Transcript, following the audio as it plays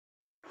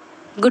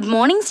Good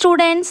morning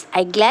students.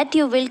 I glad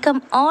you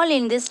welcome all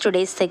in this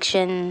today's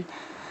section.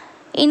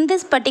 In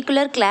this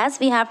particular class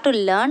we have to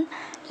learn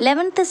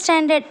 11th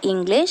standard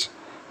English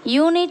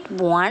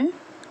Unit-1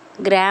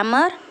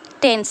 Grammar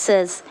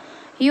Tenses.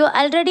 You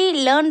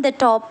already learned the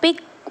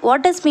topic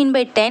what is mean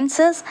by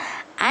tenses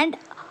and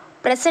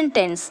present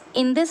tense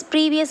in this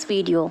previous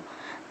video.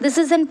 This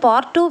is in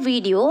part 2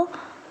 video.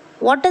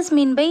 What is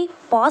mean by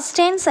past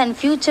tense and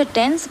future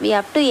tense we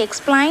have to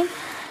explain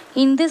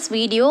in this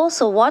video.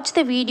 So watch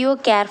the video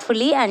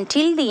carefully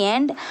until the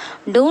end.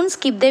 Don't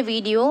skip the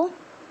video.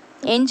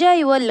 Enjoy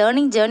your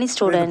learning journey,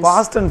 students.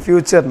 Past and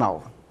future now.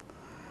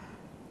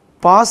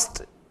 Past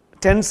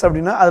tense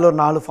அப்படினா அதுல ஒரு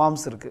 4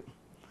 forms இருக்கு.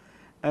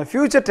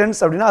 Future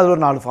tense அப்படினா அதுல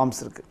ஒரு 4 forms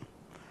இருக்கு.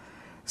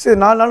 சரி,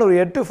 4 ஒரு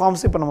 8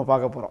 ஃபார்ம்ஸ் இப்போ நம்ம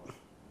பார்க்க போறோம்.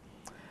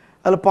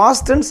 அதுல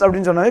past tense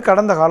அப்படினு சொன்னாவே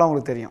கடந்த காலம்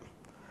உங்களுக்கு தெரியும்.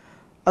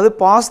 அது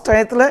past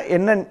டயத்துல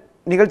என்ன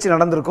நிகழ்ச்சி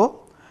நடந்திருக்கோ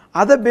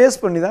அதை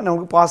பேஸ் பண்ணி தான்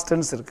நமக்கு past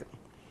tense இருக்கு.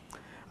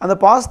 அந்த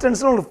past tense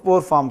உங்களுக்கு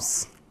 4 ஃபார்ம்ஸ்.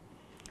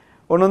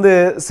 ஒன்று வந்து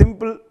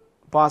சிம்பிள்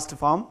past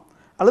ஃபார்ம்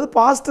அல்லது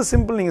past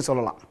சிம்பிள் நீங்கள்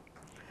சொல்லலாம்.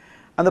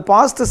 அந்த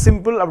past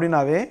சிம்பிள்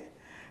அப்படின்னாவே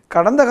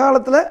கடந்த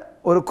காலத்தில்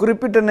ஒரு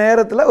குறிப்பிட்ட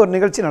நேரத்தில் ஒரு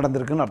நிகழ்ச்சி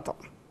நடந்திருக்குன்னு அர்த்தம்.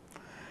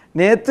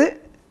 நேற்று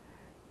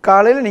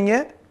காலையில்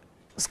நீங்கள்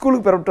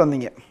ஸ்கூலுக்கு புறப்பட்டு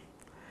வந்தீங்க,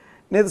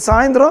 நேற்று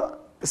சாயந்தரம்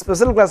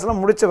ஸ்பெஷல்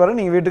கிளாஸ்லாம் முடித்த வரை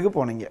நீங்கள் வீட்டுக்கு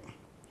போனீங்க,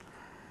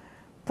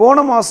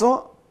 போன மாதம்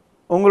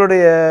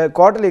உங்களுடைய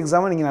குவார்ட்டர்லி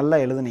எக்ஸாமை நீங்கள் நல்லா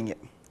எழுதுனீங்க.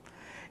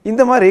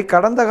 இந்த மாதிரி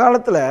கடந்த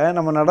காலத்தில்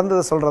நம்ம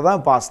நடந்ததை சொல்கிறது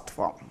தான் பாஸ்ட்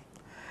ஃபார்ம்.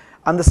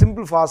 அந்த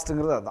சிம்பிள்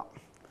பாஸ்ட்டுங்கிறது அதுதான்.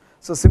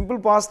 ஸோ சிம்பிள்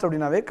பாஸ்ட்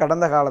அப்படின்னாவே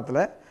கடந்த காலத்தில்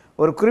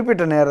ஒரு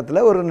குறிப்பிட்ட நேரத்தில்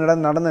ஒரு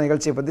நடந்த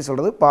நிகழ்ச்சியை பற்றி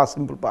சொல்கிறது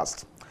சிம்பிள்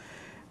பாஸ்ட்.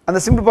 அந்த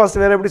சிம்பிள் பாஸ்ட்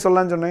வேறு எப்படி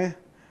சொல்லலாம்னு சொன்னேன்,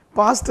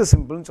 பாஸ்ட்டு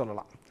சிம்பிள்னு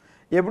சொல்லலாம்.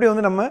 எப்படி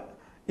வந்து நம்ம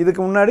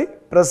இதுக்கு முன்னாடி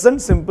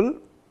ப்ரெசன்ட்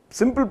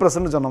சிம்பிள்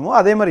ப்ரெசன்ட்னு சொன்னோமோ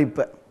அதே மாதிரி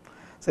இப்போ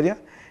சரியா.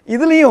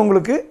 இதுலேயும்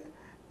உங்களுக்கு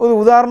ஒரு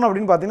உதாரணம்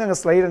அப்படின்னு பார்த்தீங்கன்னா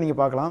அங்கே ஸ்லைடை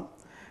நீங்கள் பார்க்கலாம்.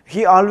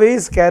 He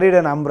always carried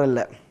an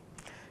umbrella.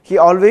 He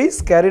always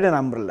carried an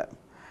umbrella.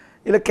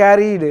 இல்லை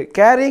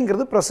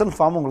கேரிங்கிறது ப்ரெசன்ட்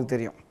ஃபார்ம் உங்களுக்கு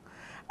தெரியும்.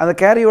 அந்த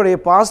கேரியோடைய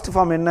பாஸ்ட்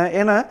ஃபார்ம் என்ன?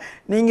 ஏன்னா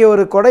நீங்கள்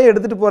ஒரு கொடையை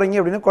எடுத்துகிட்டு போகிறீங்க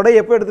அப்படின்னா கொடை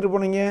எப்போ எடுத்துகிட்டு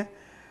போனீங்க?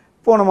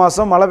 போன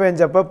மாதம் மழை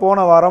பெஞ்சப்போ,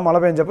 போன வாரம்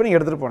மழை பெஞ்சப்போ நீங்கள்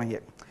எடுத்துகிட்டு போனீங்க.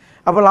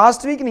 அப்போ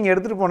லாஸ்ட் வீக் நீங்கள்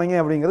எடுத்துகிட்டு போனீங்க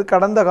அப்படிங்கிறது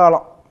கடந்த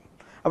காலம்.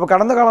 அப்போ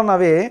கடந்த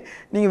காலம்னாவே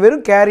நீங்கள்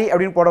வெறும் கேரி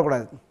அப்படின்னு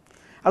போடக்கூடாது.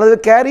 அல்லது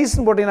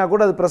கேரிஸ்ன்னு போட்டிங்கன்னா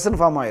கூட அது ப்ரெசன்ட்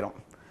ஃபார்ம் ஆயிரும்.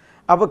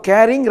 அப்போ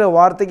கேரிங்கிற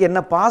வார்த்தைக்கு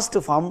என்ன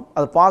பாஸ்ட் ஃபார்ம்,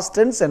 அது பாஸ்ட்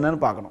டென்ஸ்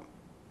என்னன்னு பார்க்கணும்.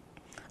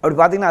 அப்படி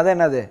பார்த்தீங்கன்னா அது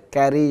என்னது?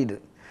 கேரிடு.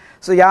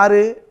 ஸோ யார்?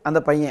 அந்த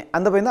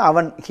பையன் தான்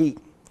அவன், ஹீ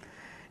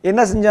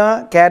என்ன செஞ்சான்?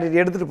 கேரிட்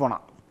எடுத்துகிட்டு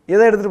போனான்.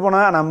 எதை எடுத்துகிட்டு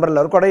போனான்? நம்பரில்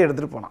ஒரு கொடையை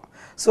எடுத்துகிட்டு போனான்.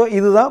 ஸோ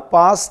இதுதான்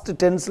பாஸ்ட்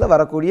டென்ஸில்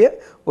வரக்கூடிய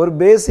ஒரு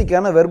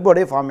பேசிக்கான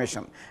வெர்போடைய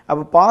ஃபார்மேஷன்.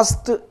 அப்போ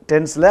பாஸ்ட்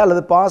டென்ஸில்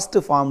அல்லது பாஸ்ட்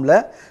ஃபார்மில்,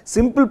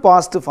 சிம்பிள்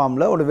பாஸ்ட்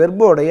ஃபார்மில் ஒரு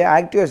வெர்போடைய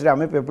ஆக்டிவேஷன்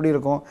அமைப்பு எப்படி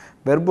இருக்கும்?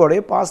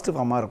 வெர்போடைய பாஸ்ட்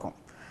ஃபார்மாக இருக்கும்.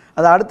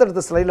 அது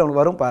அடுத்தடுத்த ஸ்லைடில்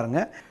உங்களுக்கு வரும்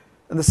பாருங்கள்.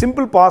 இந்த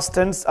சிம்பிள் பாஸ்ட்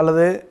டென்ஸ்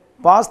அல்லது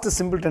பாஸ்ட்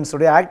சிம்பிள்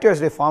டென்ஸோடைய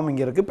ஆக்டிவேஷனுடைய ஃபார்ம்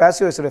இங்கே இருக்குது,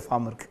 பேசிவேஷனுடைய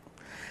ஃபார்ம் இருக்குது.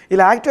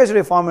 இல்லை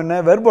ஆக்டிவேஷனுடைய ஃபார்ம் என்ன?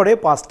 வெர்போடைய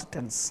பாஸ்ட்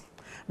டென்ஸ்.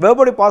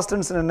 வெர்போடைய பாஸ்ட்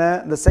டென்ஸ் என்ன?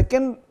 இந்த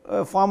second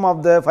form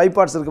of the 5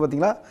 parts இருக்குது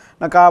பார்த்தீங்களா.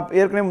 நான்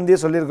ஏற்கனவே முந்தைய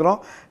சொல்லியிருக்கிறோம்.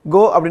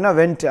 கோ அப்படின்னா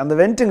வெண்ட். அந்த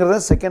வெண்ட்டுங்கிறது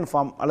செகண்ட்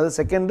ஃபார்ம் அல்லது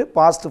செகண்ட்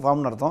பாஸ்ட்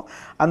ஃபார்ம்னு அர்த்தம்.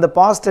 அந்த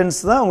பாஸ்ட்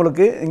டென்ஸ் தான்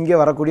உங்களுக்கு இங்கே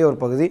வரக்கூடிய ஒரு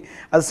பகுதி.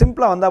 அது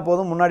சிம்பிளாக வந்தால்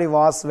போதும். முன்னாடி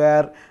வாஸ்,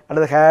 வேர்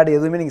அல்லது ஹேட்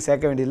எதுவுமே நீங்கள்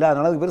சேர்க்க வேண்டியதில்லை.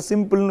 அதனால் அதுக்கு பேர்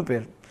சிம்பிள்னு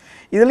பேர்.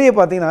 இதுலேயே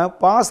பார்த்தீங்கன்னா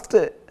பாஸ்ட்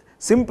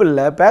சிம்பிளில்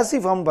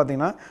பேசிவ் ஃபார்ம்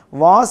பார்த்தீங்கன்னா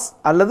வாஸ்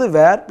அல்லது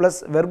வேர் ப்ளஸ்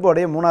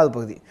வெர்போடைய 3வது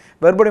பகுதி.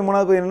 வெர்போடைய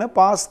 3வது பகுதி என்ன?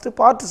 பாஸ்ட்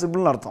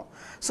பார்ட்டிசிபிள்னு அர்த்தம்.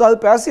 ஸோ அது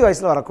பேசிவ்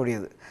வாய்ஸில்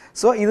வரக்கூடியது.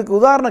 ஸோ இதுக்கு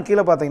உதாரணம்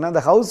கீழே பார்த்தீங்கன்னா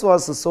இந்த ஹவுஸ்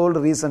வாஸ்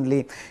சோல்டு ரீசன்ட்லி.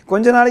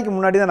 கொஞ்ச நாளைக்கு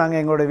முன்னாடி தான்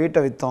நாங்கள் எங்களோட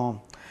வீட்டை விற்றோம்.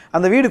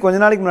 அந்த வீடு கொஞ்ச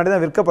நாளைக்கு முன்னாடி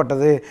தான்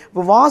விற்கப்பட்டது.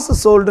 இப்போ வாஸ்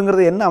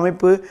சோல்டுங்கிறது என்ன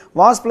அமைப்பு?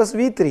 Was plus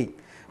V3.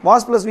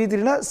 Was plus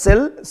V3னா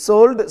sell,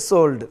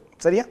 sold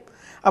சரியா.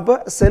 அப்போ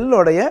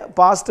செல்லோடைய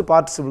பாஸ்ட்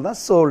பார்ட்டிசிபிள் தான்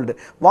சோல்டு.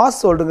 வாஸ்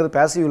சோல்டுங்கிறது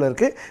பேசிவில்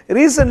இருக்குது.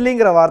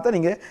 ரீசன்ட்லிங்கிற வார்த்தை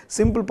நீங்கள்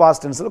சிம்பிள்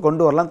பாஸ்ட் டென்ஸில்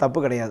கொண்டு வரலாம், தப்பு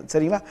கிடையாது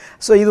சரிங்களா.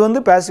 ஸோ இது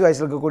வந்து பேசிவ்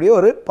வாய்ஸில் இருக்கக்கூடிய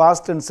ஒரு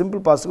பாஸ்ட் டென்ஸ்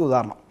சிம்பிள் பாஸ்ட்டுக்கு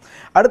உதாரணம்.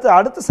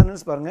 அடுத்த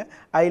சென்டென்ஸ் பாருங்கள்.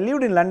 ஐ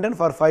lived in London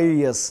for 5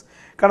 years.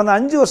 கடந்த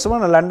 5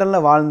 வருஷமாக நான்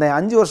லண்டனில் வாழ்ந்தேன்.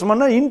 5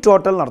 வருஷமானா இன்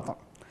டோட்டல்னு அர்த்தம்.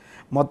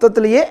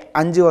 மொத்தத்திலேயே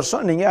 5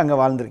 வருஷம் நீங்கள் அங்கே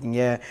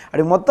வாழ்ந்துருக்கீங்க.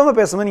 அப்படி மொத்தமாக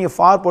பேசும்போது நீங்கள்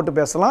ஃபார் போட்டு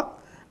பேசலாம்.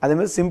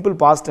 அதேமாதிரி சிம்பிள்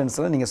பாஸ்ட்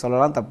டென்ஸில் நீங்கள்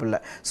சொல்லலாம், தப்பு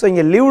இல்லை. ஸோ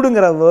இங்கே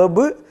லிவ்டுங்கிற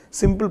வேர்பு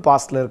சிம்பிள்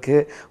பாஸ்ட்டில் இருக்குது.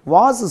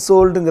 வாஸ்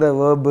சோல்டுங்கிற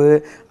வேர்பு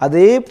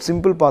அதே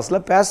சிம்பிள்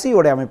பாஸ்ட்டில்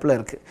பேசிவோடைய அமைப்பில்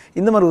இருக்குது.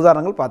 இந்த மாதிரி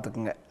உதாரணங்கள்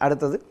பார்த்துக்குங்க.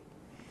 அடுத்தது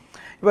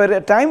இப்போ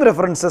டைம்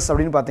ரெஃபரன்சஸ்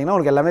அப்படின்னு பார்த்தீங்கன்னா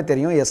உங்களுக்கு எல்லாமே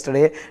தெரியும்.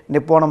 எஸ்டர்டே,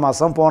 போன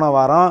மாதம், போன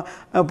வாரம்,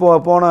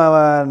 போன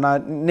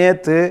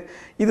நேற்று,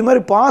 இது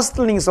மாதிரி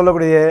பாஸ்ட்டில் நீங்கள்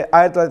சொல்லக்கூடிய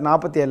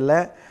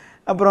 1947,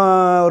 அப்புறம்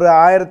ஒரு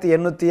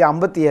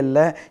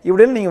 1857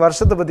 இப்படின்னு நீங்கள்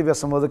வருஷத்தை பற்றி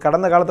பேசும்போது,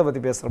 கடந்த காலத்தை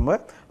பற்றி பேசுகிறப்ப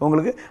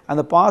உங்களுக்கு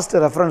அந்த பாஸ்ட்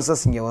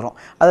ரெஃபரன்சஸ் இங்கே வரும்.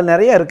 அதில்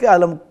நிறையா இருக்குது.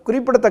 அதில்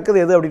குறிப்பிடத்தக்கது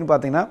எது அப்படின்னு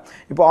பார்த்தீங்கன்னா,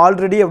 இப்போ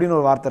ஆல்ரெடி அப்படின்னு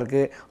ஒரு வார்த்தை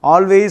இருக்குது,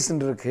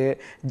 ஆல்வேஸ்ன்னு இருக்குது,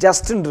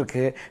 ஜஸ்ட்ன்னு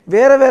இருக்குது.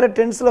 வேறு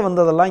டென்ஸில்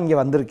வந்ததெல்லாம் இங்கே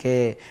வந்திருக்கே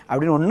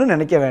அப்படின்னு ஒன்றும்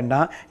நினைக்க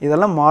வேண்டாம்.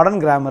 இதெல்லாம்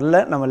மாடர்ன் கிராமரில்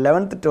நம்ம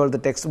 11th 12th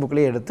டெக்ஸ்ட்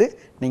புக்லேயே எடுத்து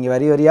நீங்கள்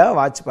வரி வரியாக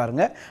வாட்சி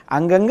பாருங்கள்.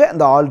 அங்கங்கே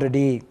இந்த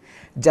ஆல்ரெடி,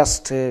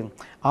 ஜஸ்ட்டு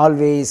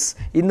ஆல்வேஸ்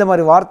இந்த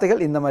மாதிரி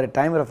வார்த்தைகள், இந்த மாதிரி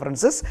டைம்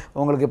ரெஃபரன்சஸ்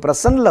உங்களுக்கு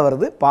ப்ரெசண்டில்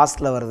வருது,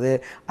 பாஸ்ட்டில் வருது.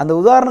 அந்த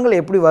உதாரணங்கள்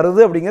எப்படி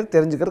வருது அப்படிங்கிறது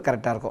தெரிஞ்சுக்கிறது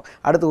கரெக்டாக இருக்கும்.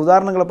 அடுத்த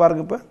உதாரணங்களை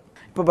பாருங்கள்.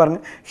 இப்போ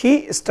பாருங்கள், he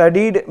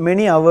studied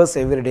many hours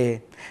every day.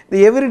 இந்த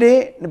எவ்ரிடே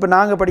இப்போ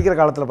நாங்கள் படிக்கிற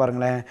காலத்தில்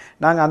பாருங்களேன்,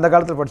 நாங்கள் அந்த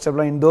காலத்தில்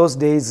படித்தப்பலாம் in those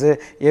days,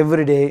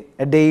 every day,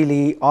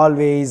 daily,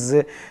 always,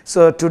 so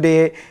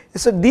today.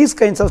 So these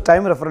kinds of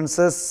time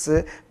references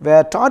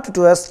were taught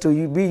to us to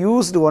be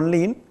used only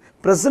in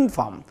present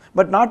form,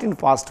 but not in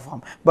past form.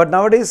 But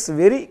nowadays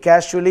very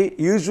casually,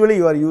 usually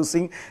you are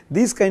using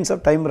these kinds of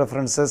time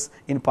references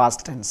in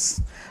past tense.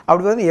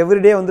 அப்படி வந்து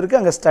everyday வந்திருக்கு,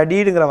 அங்கே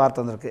ஸ்டடீடுங்கிற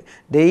வார்த்தை வந்திருக்கு.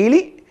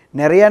 Daily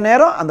நிறைய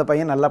நேரம் அந்த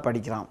பையன் நல்லா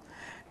படிக்கிறான்,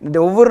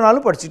 ஒவ்வொரு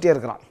நாளும் படிச்சுட்டே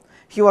இருக்கிறான்.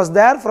 he was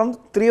there from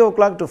 3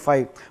 o'clock to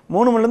 5,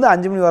 3 மணிலேருந்து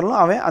 5 மணி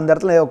வரலாம் அவன் அந்த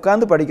இடத்துல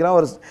உட்காந்து படிக்கிறான்.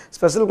 ஒரு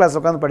ஸ்பெஷல் கிளாஸ்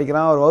உட்காந்து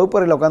படிக்கிறான், ஒரு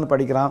வகுப்பறையில் உட்காந்து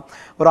படிக்கிறான்.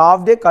 ஒரு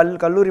ஆஃப் டே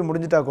கல்லூரி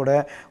முடிஞ்சிட்டா கூட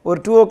ஒரு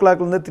 2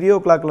 o'clockலேருந்து 3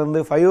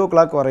 o'clockலேருந்து 5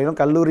 o'clock வரையும்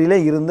கல்லூரியிலே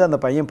இருந்து அந்த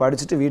பையன்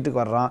படிச்சுட்டு வீட்டுக்கு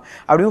வர்றான்.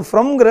 அப்படியும்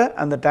ஃப்ரம்ங்கிற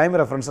அந்த டைம்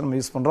ரெஃபரன்ஸை நம்ம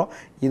யூஸ் பண்ணுறோம்.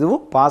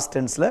 இதுவும் பாஸ்ட்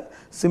டென்ஸில்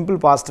சிம்பிள்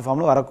பாஸ்ட்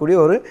ஃபார்மில் வரக்கூடிய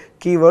ஒரு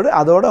கீவேர்டு.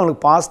 அதோடு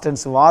அவங்களுக்கு பாஸ்ட்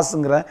டென்ஸ்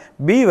வாஸுங்கிற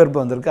பி வெர்பு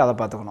வந்திருக்கு, அதை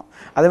பார்த்துக்கணும்.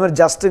 அதே மாதிரி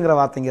ஜஸ்ட்டுங்கிற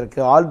வார்த்தைங்க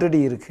இருக்குது,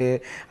 ஆல்ரெடி இருக்குது,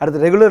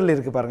 அடுத்து ரெகுலர்லி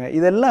இருக்குது. பாருங்கள்,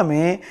 இது எல்லாமே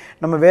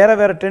நம்ம வேறு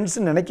வேறு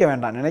டென்ஸ்ன்னு நினைக்க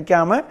வேண்டாம்.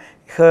 நினைக்காம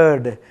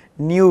ஹர்ட்,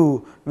 நியூ,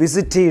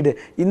 விசிட்டட்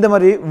இந்த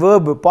மாதிரி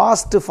வேர்பு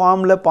பாஸ்ட்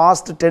ஃபார்மில்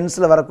பாஸ்ட்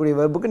டென்ஸில் வரக்கூடிய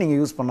வேர்புக்கு நீங்கள்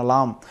யூஸ்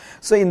பண்ணலாம்.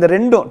 ஸோ இந்த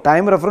ரெண்டும்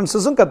டைம்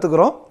ரெஃபரன்ஸஸும்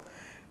கற்றுக்குறோம்.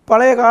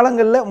 பழைய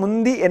காலங்களில்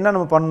முந்தி என்ன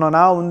நம்ம பண்ணோம்,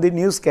 நான் முந்தி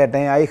நியூஸ்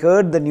கேட்டேன், ஐ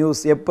ஹர்ட் த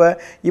நியூஸ்,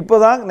 இப்போ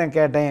தான் நான்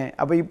கேட்டேன்,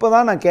 அப்போ இப்போ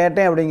தான் நான்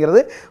கேட்டேன்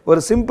அப்படிங்கிறது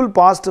ஒரு சிம்பிள்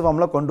பாஸ்ட்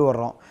ஃபார்மில் கொண்டு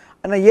வர்றோம்.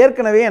 ஆனால்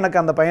ஏற்கனவே எனக்கு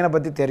அந்த பையனை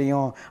பற்றி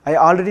தெரியும், ஐ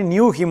ஆல்ரெடி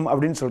நியூ ஹிம்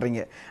அப்படின்னு சொல்கிறீங்க.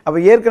 அப்போ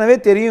ஏற்கனவே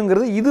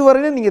தெரியுங்கிறது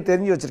இதுவரையிலும் நீங்கள்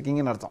தெரிஞ்சு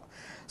வச்சுருக்கீங்கன்னு அர்த்தம்.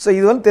 ஸோ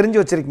இது வந்து தெரிஞ்சு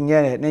வச்சுருக்கீங்க,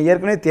 நீங்கள்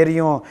ஏற்கனவே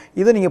தெரியும்,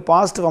 இதை நீங்கள்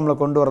பாஸ்ட் ஃபார்மில்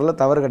கொண்டு வரல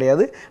தவறு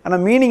கிடையாது.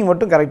 ஆனால் மீனிங்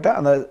மட்டும் கரெக்டாக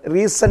அந்த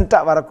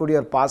ரீசெண்டாக வரக்கூடிய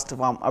ஒரு பாஸ்ட்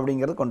ஃபார்ம்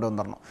அப்படிங்கிறது கொண்டு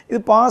வந்துடணும்.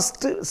 இது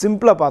பாஸ்ட்டு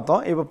சிம்பிளாக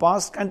பார்த்தோம். இப்போ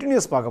பாஸ்ட்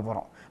கண்டினியூஸ் பார்க்க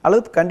போகிறோம்.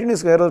 அல்லது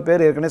கண்டினியூஸ் வேறு ஒரு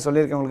பேர் ஏற்கனவே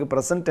சொல்லியிருக்கேன் உங்களுக்கு,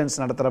 ப்ரெசன்ட் டென்ஸ்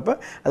நடத்துகிறப்ப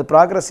அது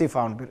ப்ராக்ரஸிவ்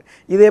ஃபார்ம் பேர்.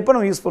 இதை எப்போ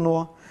நம்ம யூஸ்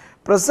பண்ணுவோம்?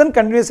 ப்ரெசன்ட்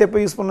கண்டினியூஸ் எப்போ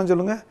யூஸ் பண்ணணும்னு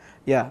சொல்லுங்கள்.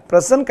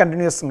 ப்ரெசன்ட்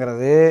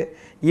கண்டினியூஸுங்கிறது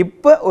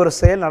இப்போ ஒரு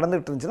செயல்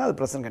நடந்துகிட்டு இருந்துச்சுன்னா அது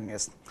ப்ரெசன்ட்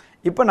கண்டினியூஸ்.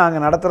 இப்போ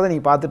நாங்கள் நடத்துகிறத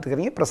நீங்கள் பார்த்துட்டு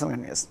இருக்கிறீங்க, ப்ரெசன்ட்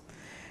கண்டினியூஸ்.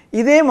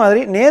 இதே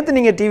மாதிரி நேற்று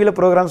நீங்கள் டிவியில்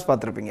ப்ரோக்ராம்ஸ்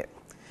பார்த்துருப்பீங்க,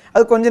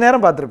 அது கொஞ்சம்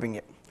நேரம் பார்த்துருப்பீங்க,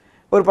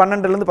 ஒரு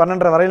 12லேருந்து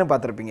 12:30 வரையிலும்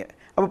பார்த்துருப்பீங்க.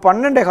 அப்போ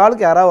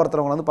 12:15 யாராவது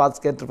ஒருத்தவங்க வந்து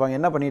பார்த்து கேட்டுருப்பாங்க,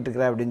 என்ன பண்ணிட்டு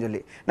இருக்கிறேன் அப்படின்னு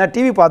சொல்லி. நான்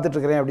டிவி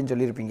பார்த்துட்ருக்கிறேன் அப்படின்னு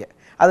சொல்லியிருப்பீங்க.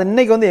 அது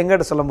இன்றைக்கி வந்து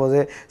எங்கிட்ட சொல்லும்போது,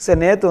 சரி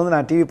நேற்று வந்து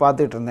நான் டிவி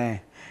பார்த்துட்டு இருந்தேன்,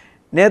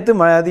 நேற்று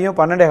மதியம்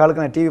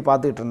 12:15 நான் டிவி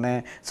பார்த்துக்கிட்டு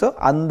இருந்தேன். ஸோ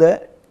அந்த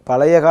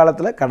பழைய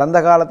காலத்தில் கடந்த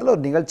காலத்தில்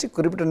ஒரு நிகழ்ச்சி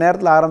குறிப்பிட்ட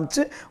நேரத்தில்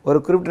ஆரம்பித்து ஒரு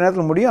குறிப்பிட்ட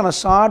நேரத்தில் முடியும், ஆனால்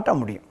ஷார்ட்டாக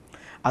முடியும்.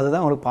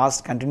 அதுதான் உங்களுக்கு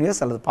பாஸ்ட் கண்டினியூஸ்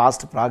அல்லது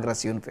பாஸ்ட்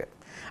ப்ராக்ரஸிவ்னு பேர்.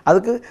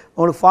 அதுக்கு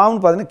உங்களுக்கு ஃபார்ம்னு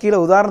பார்த்தீங்கன்னா கீழே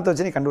உதாரணத்தை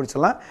வச்சு நீ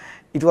கண்டுபிடிச்சிடலாம்.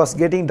 It was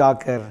getting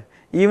darker,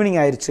 evening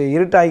ஆயிடுச்சு,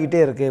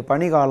 இருட்டாகிக்கிட்டே இருக்குது,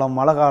 பனிக்காலம்,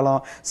 மழை காலம்,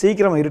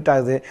 சீக்கிரம்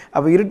இருட்டாகுது.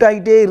 அப்போ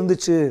இருட்டாகிட்டே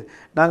இருந்துச்சு,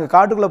 நாங்கள்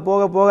காட்டுக்குள்ளே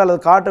போக போக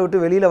அல்லது காட்டை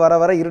விட்டு வெளியில் வர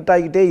வர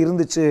இருட்டாகிட்டே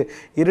இருந்துச்சு,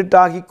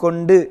 இருட்டாகி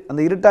கொண்டு,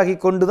 அந்த இருட்டாகி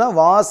கொண்டு தான்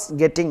வாஸ்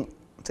கெட்டிங்,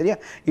 சரியா?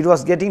 It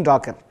was getting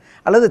darker.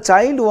 அல்லது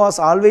சைல்டு வாஸ்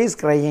ஆல்வேஸ்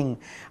க்ரையிங்,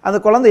 அந்த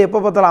குழந்தை எப்போ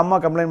பார்த்தாலும் அம்மா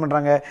கம்ப்ளைண்ட்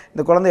பண்ணுறாங்க,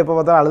 இந்த குழந்தை எப்போ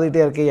பார்த்தாலும்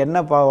அழுதுகிட்டே இருக்குது,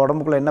 என்ன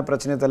உடம்புக்குள்ளே என்ன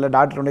பிரச்சனையோ தெரியல,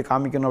 டாக்டர் கொண்டு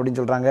காமிக்கணும் அப்படின்னு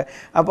சொல்கிறாங்க.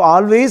 அப்போ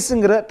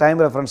ஆல்வேஸுங்கிற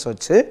டைம் ரெஃபரன்ஸ்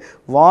வச்சு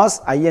வாஸ்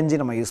ஐஎன்ஜி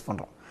நம்ம யூஸ்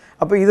பண்ணுறோம்.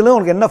 அப்போ இதில்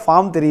உங்களுக்கு என்ன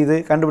ஃபார்ம் தெரியுது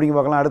கண்டுபிடிக்க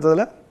பார்க்கலாம்.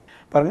 அடுத்ததில்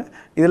பாருங்கள்,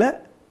 இதில்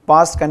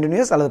பாஸ்ட்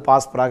கண்டினியூஸ் அல்லது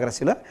பாஸ்ட்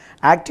ப்ராக்ரஸிவில்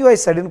ஆக்டிவ்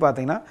வாய்ஸ் சைடுன்னு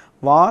பார்த்தீங்கன்னா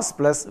வாஸ்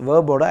ப்ளஸ்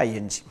வேர்போட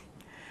ஐஎன்ஜி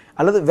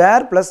அல்லது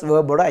வேர் ப்ளஸ்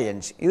வேர்போட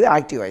ஐஎன்ஜி, இது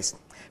ஆக்டிவ் வாய்ஸ்.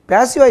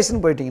 பேசிவ்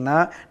வாய்ஸ்ன்னு போயிட்டிங்கன்னா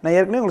நான்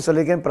ஏற்கனவே உங்களுக்கு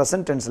சொல்லியிருக்கேன்,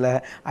 ப்ரெசன்ட் டென்ஸில்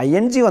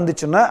ஐஎன்ஜி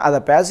வந்துச்சுன்னா அதை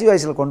பேசிவ்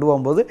வாய்ஸில் கொண்டு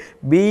போகும்போது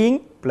பீயிங்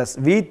ப்ளஸ்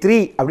V3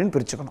 அப்படின்னு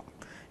பிரிச்சுக்கணும்.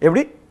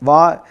 எப்படி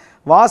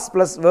வாஸ்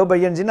ப்ளஸ் வேர்ப்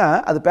ஐஎன்ஜினா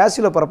அது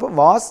பேசிவில் போகிறப்போ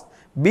was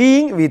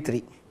being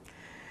V3,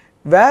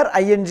 where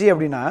ING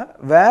அப்படின்னா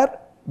வேர்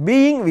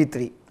பீயிங்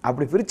V3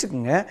 அப்படி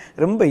பிரிச்சுக்குங்க,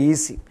 ரொம்ப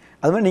ஈஸி.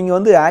 அது மாதிரி நீங்கள்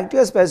வந்து ஆக்டிவ்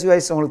வாய்ஸ் பேசிவ்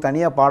வாய்ஸ் உங்களுக்கு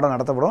தனியாக பாடம்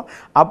நடத்தப்படும்.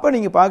 அப்போ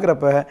நீங்கள்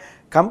பார்க்குறப்ப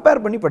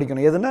கம்பேர் பண்ணி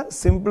படிக்கணும். எதுனா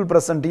சிம்பிள்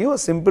ப்ரெசண்ட்டையும்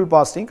சிம்பிள்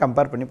பாஸ்ட்டையும்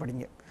கம்பேர் பண்ணி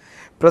படிங்க.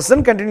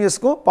 ப்ரெசன்ட்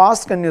கண்டினியூஸ்க்கும்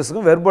பாஸ்ட்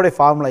கண்டினியூஸுக்கும் வெர்போடைய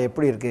ஃபார்முலா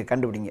எப்படி இருக்குது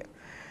கண்டுபிடிங்க.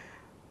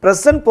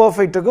 ப்ரெசன்ட்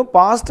பர்ஃபெக்ட்டுக்கும்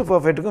பாஸ்ட்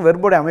பர்ஃபெக்ட்டுக்கும்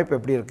வெர்போடைய அமைப்பு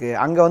எப்படி இருக்குது.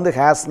 அங்கே வந்து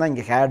ஹேஸ்னால்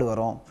இங்கே ஹேட்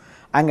வரும்,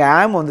 அங்கே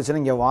ஆம்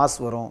வந்துச்சுன்னா இங்கே வாஸ்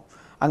வரும்,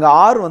 அங்கே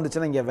ஆர்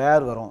வந்துச்சுன்னா இங்கே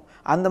வேர் வரும்.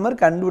 அந்த மாதிரி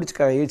கண்டுபிடிச்சி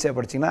ஈஸியாக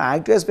படிச்சிங்கன்னா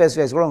ஆக்டிவ் வாய்ஸ் பேசிவ்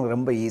வாய்ஸ் கூட உங்களுக்கு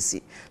ரொம்ப ஈஸி.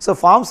 ஸோ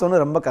ஃபார்ம்ஸ்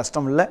ஒன்றும் ரொம்ப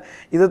கஷ்டம் இல்லை.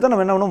 இதை தான்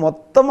நம்ம என்ன பண்ணணும்,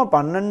 மொத்தமாக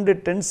 12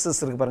 டென்சஸ்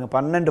இருக்குது பாருங்கள்,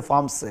 12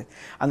 ஃபார்ம்ஸு.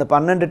 அந்த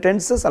 12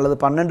 டென்சஸ் அல்லது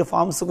 12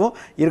 ஃபார்ம்ஸுக்கும்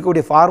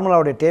இருக்கக்கூடிய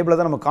ஃபார்முலாவுடைய டேபிளை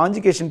தான் நம்ம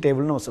காஞ்சுகேஷன்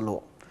டேபிள்னு நம்ம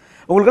சொல்லுவோம்.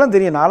 உங்களுக்குலாம்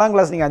தெரியும், 4ஆம்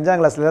கிளாஸ் நீங்கள் 5ஆம்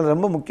கிளாஸில்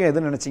ரொம்ப முக்கியம்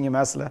எதுன்னு நினச்சிங்க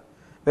மேத்ஸில்?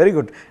 வெரி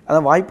குட்,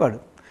 அதான் வாய்ப்பாடு.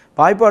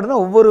 வாய்ப்பாடுனா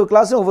ஒவ்வொரு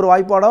கிளாஸும் ஒவ்வொரு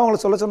வாய்ப்பாடாக உங்களை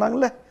சொல்ல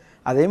சொன்னாங்கல்ல,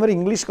 அதே மாதிரி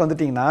இங்கிலீஷ்க்கு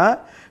வந்துட்டிங்கன்னா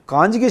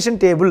காஞ்சுகேஷன்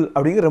டேபிள்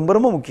அப்படிங்கிறது ரொம்ப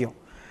ரொம்ப முக்கியம்.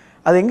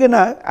 அது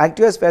எங்கன்னா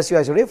ஆக்டிவ் வாய்ஸ் பேசிவ்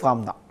வாய்ஸோடைய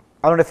ஃபார்ம் தான்.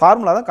 அதனுடைய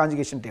ஃபார்முலா தான்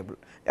கான்ஜுகேஷன் டேபிள்.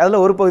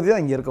 அதில் ஒரு பகுதி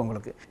தான் இங்கே இருக்குது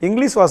உங்களுக்கு.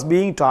 இங்கிலீஷ் வாஸ்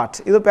பீயிங் டாட்,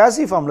 இது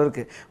பேசிவ் ஃபார்மில்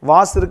இருக்குது.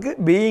 வாஸ் இருக்குது,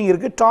 பீயிங்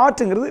இருக்குது,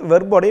 டாட்டுங்கிறது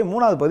வெர்போடைய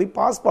மூணாவது பகுதி,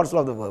 past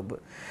participle of the verb.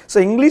 So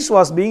English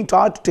was being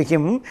dot to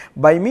him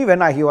by me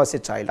when he was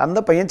a child.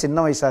 அந்த பையன்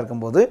சின்ன வயசாக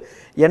இருக்கும்போது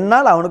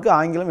என்னால் அவனுக்கு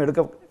ஆங்கிலம்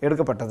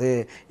எடுக்கப்பட்டது,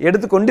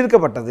 எடுத்து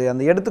கொண்டிருக்கப்பட்டது.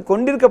 அந்த எடுத்து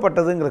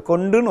கொண்டிருக்கப்பட்டதுங்கிற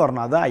கொண்டுன்னு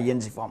வரணும், அதுதான்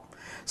ஐஎன்ஜி ஃபார்ம்.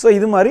 ஸோ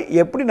இது மாதிரி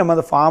எப்படி நம்ம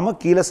அந்த ஃபார்மை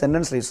கீழே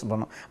சென்டென்ஸில் யூஸ்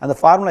பண்ணணும், அந்த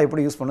ஃபார்முலா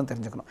எப்படி யூஸ் பண்ணணும்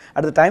தெரிஞ்சுக்கணும்.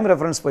 அடுத்து டைம்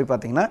ரெஃபரன்ஸ் போய்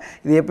பார்த்தீங்கன்னா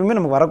இது எப்பவுமே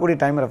நமக்கு வரக்கூடிய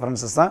டைம்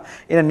ரெஃபரன்சஸ் தான்.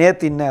 ஏன்னா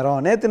நேற்று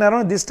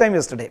இந்நேரம் திஸ் டைம்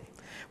எஸ்டர்டே,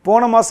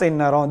 போன மாதம்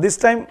இந்நேரம் திஸ்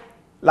டைம்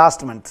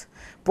லாஸ்ட் மந்த்,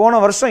 போன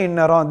வருஷம்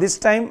இந்நேரம் this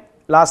time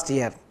last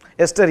year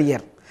ester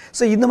year.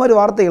 So இந்த மாதிரி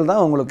வார்த்தைகள்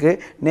தான் உங்களுக்கு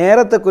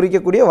நேரத்தை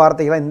குறிக்கக்கூடிய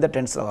வார்த்தைகளாக இந்த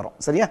டென்ஸில் வரும்.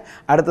 சரியா?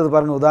 அடுத்தது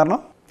பாருங்கள்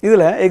உதாரணம்.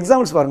 இதில்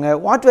எக்ஸாம்பிள்ஸ் பாருங்கள்.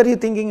 What where you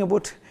thinking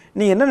about,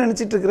 நீ என்ன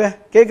நினச்சிட்டு இருக்கிற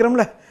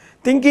கேட்குறோம்ல.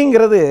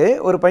 திங்கிங்கிறது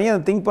ஒரு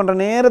பையன் திங்க் பண்ணுற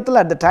நேரத்தில்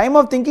at the time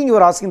of thinking you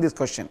are asking this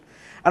question.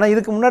 ஆனால்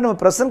இதுக்கு முன்னாடி நம்ம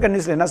ப்ரெசன்ட்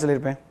கன்டினியூஸில் என்ன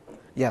சொல்லியிருப்பேன்?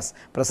 S,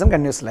 present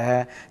கன்டினியூஸில்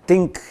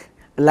think,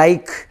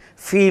 like,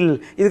 feel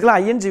இதுக்கெல்லாம்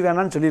ஐஎன்ஜி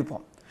வேணான்னு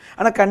சொல்லியிருப்போம்.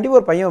 ஆனால் கண்டிப்பாக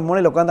ஒரு பையன்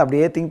மூலையில் உட்காந்து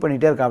அப்படியே திங்க்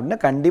பண்ணிகிட்டே இருக்கா அப்படின்னா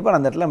கண்டிப்பாக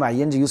அந்த இடத்துல நம்ம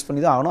ஐஎன்ஜி யூஸ்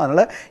பண்ணி தான் ஆகணும்.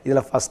 அதனால்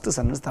இதில் ஃபஸ்ட்டு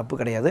சென்டென்ஸ் தப்பு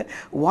கிடையாது.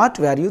 What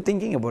where you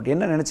thinking about,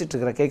 என்ன நினச்சிட்டு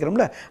இருக்கிற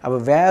கேட்குறோம்ல. அப்போ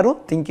வேரும்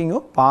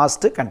திங்கிங்கும்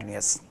பாஸ்ட்டு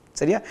கண்டினியூஸ்.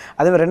 சரியா?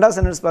 அதே மாதிரி ரெண்டாவது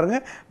சென்டென்ஸ்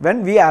பாருங்கள்.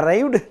 When we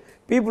arrived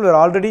people were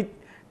already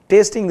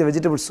tasting the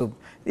vegetable soup.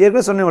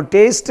 ஏற்கனவே சொன்னேன்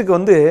டேஸ்ட்டுக்கு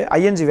வந்து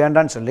ஐஎன்ஜி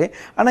வேண்டான்னு சொல்லி,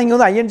 ஆனால் இங்கே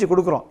வந்து ஐஎன்ஜி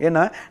கொடுக்குறோம்.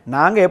 ஏன்னா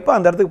நாங்கள் எப்போ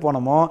அந்த இடத்துக்கு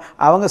போனோமோ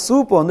அவங்க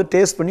சூப்பை வந்து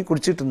டேஸ்ட் பண்ணி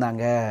குடிச்சிட்டு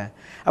இருந்தாங்க.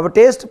 அப்போ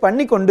டேஸ்ட்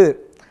பண்ணி கொண்டு,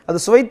 அது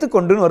சுவைத்து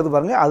கொண்டுன்னு வருது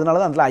பாருங்கள், அதனால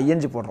தான் அதில்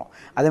ஐஎன்ஜி போடுறோம்.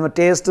 அதே மாதிரி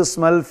டேஸ்ட்டு,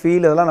 ஸ்மெல்,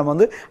 ஃபீல் இதெல்லாம் நம்ம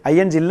வந்து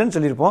ஐஎன்ஜி இல்லைன்னு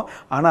சொல்லியிருப்போம்.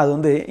 ஆனால் அது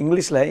வந்து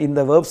இங்கிலீஷில்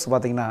இந்த வேர்ப்ஸ்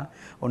பார்த்திங்கன்னா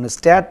ஒன்று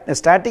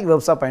ஸ்டாட்டிக்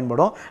வேர்ப்ஸாக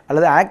பயன்படும்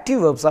அல்லது ஆக்டிவ்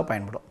வேர்ப்ஸாக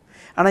பயன்படும்.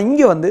 ஆனால்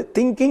இங்கே வந்து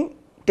திங்கிங்,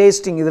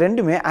 டேஸ்டிங் இது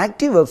ரெண்டுமே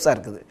ஆக்டிவ் வேர்ப்ஸாக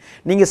இருக்குது.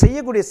 நீங்கள்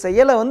செய்யக்கூடிய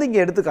செயலை வந்து இங்கே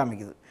எடுத்து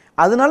காமிக்குது.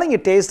 அதனால இங்கே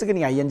டேஸ்ட்டுக்கு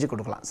நீங்கள் ஐஎன்ஜி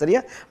கொடுக்கலாம். சரியா?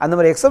 அந்த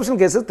மாதிரி எக்ஸப்ஷன்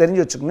கேஸஸ்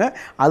தெரிஞ்சு வச்சுக்கோங்க.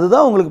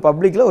 அதுதான் உங்களுக்கு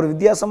பப்ளிக்கில் ஒரு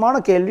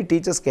வித்தியாசமான கேள்வி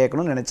டீச்சர்ஸ்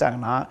கேட்கணும்னு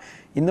நினச்சாங்கன்னா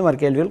இந்த மாதிரி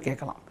கேள்விகள்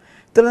கேட்கலாம்.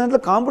 சில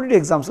நேரத்தில் காம்படிட்டிவ்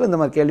எக்ஸாம்ஸில் இந்த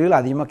மாதிரி கேள்விகள்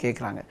அதிகமாக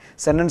கேட்குறாங்க.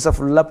 சென்டென்ஸை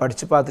ஃபுல்லாக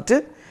படித்து பார்த்துட்டு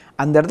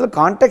அந்த இடத்துல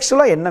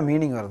கான்டெக்சுவலாக என்ன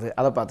மீனிங் வருது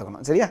அதை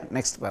பார்த்துக்கணும். சரியா?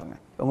 நெக்ஸ்ட் பாருங்கள்.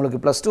 உங்களுக்கு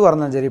 +2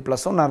 இருந்தாலும் சரி,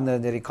 +1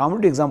 இருந்தாலும் சரி,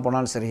 காம்படிட்டிவ் எக்ஸாம்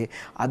போனாலும் சரி,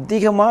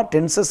 அதிகமாக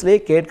டென்சஸ்லேயே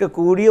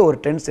கேட்கக்கூடிய ஒரு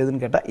டென்ஸ்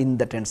எதுன்னு கேட்டால்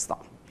இந்த டென்ஸ்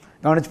தான்.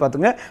 கவனித்து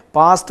பார்த்துங்க.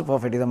 பாஸ்ட்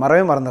பர்ஃபெக்ட், இதை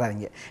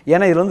மறந்துடாதீங்க.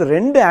 ஏன்னா இதில் வந்து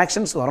 2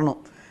 ஆக்ஷன்ஸ் வரணும்.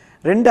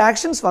 2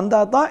 ஆக்ஷன்ஸ்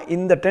வந்தால் தான்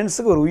இந்த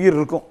டென்ஸுக்கு ஒரு உயிர்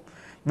இருக்கும்.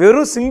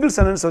 வெறும் சிங்கிள்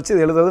சென்டென்ஸ் வச்சு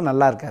இது எழுதுறது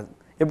நல்லா இருக்காது.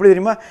 எப்படி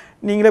தெரியுமா?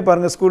 நீங்களே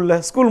பாருங்கள்.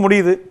 ஸ்கூல்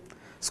முடியுது,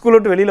 ஸ்கூல்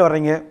விட்டு வெளியில்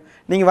வர்றீங்க.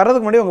 நீங்கள்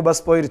வர்றதுக்கு முன்னாடி உங்கள்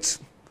பஸ் போயிடுச்சு.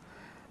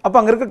 அப்போ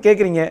அங்கே இருக்க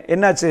கேட்குறீங்க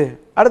என்னாச்சு,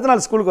 அடுத்த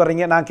நாள் ஸ்கூலுக்கு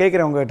வர்றீங்க. நான்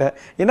கேட்குறேன் உங்கள்கிட்ட,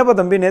 என்னப்பா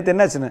தம்பி நேற்று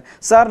என்னாச்சுன்னு.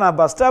 சார் நான்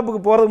பஸ் ஸ்டாப்புக்கு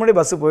போகிறதுக்கு முன்னாடி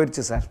பஸ்ஸு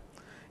போயிடுச்சு சார்.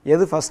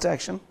 எது ஃபஸ்ட்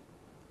ஆக்ஷன்?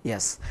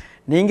 எஸ்,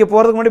 நீங்கள்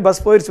போகிறதுக்கு முன்னாடி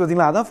பஸ் போயிடுச்சு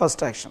பார்த்தீங்களா, அதான்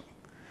ஃபஸ்ட் ஆக்ஷன்.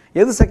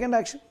 எது செகண்ட்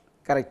ஆக்ஷன்?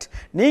 கரெக்ட்,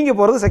 நீங்கள்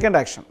போகிறது செகண்ட்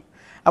ஆக்ஷன்.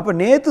 அப்போ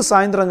நேற்று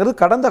சாயந்தரங்கிறது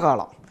கடந்த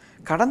காலம்.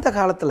 கடந்த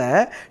காலத்தில்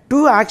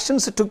 2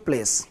 actions took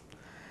place.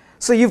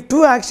 So if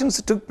 2 actions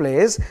took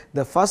place,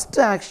 the first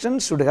action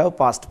should have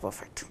past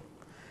perfect.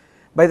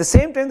 By the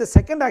same time, the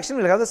second action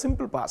will have the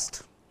simple past.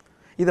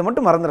 இதை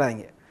மட்டும்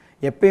மறந்துடாதீங்க.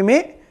 எப்பயுமே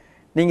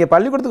நீங்கள்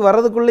பள்ளிக்கூடத்துக்கு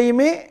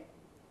வர்றதுக்குள்ளேயுமே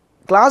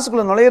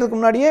கிளாஸுக்குள்ளே நுழையிறதுக்கு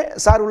முன்னாடியே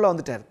சார் உள்ளே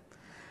வந்துட்டார்.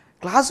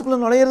 கிளாஸுக்குள்ளே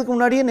நுழையிறதுக்கு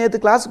முன்னாடியே நேற்று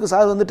கிளாஸுக்கு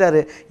சார் வந்துட்டார்.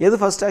 எது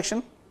ஃபஸ்ட்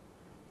ஆக்ஷன்?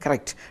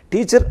 கரெக்ட்,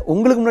 டீச்சர்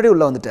உங்களுக்கு முன்னாடி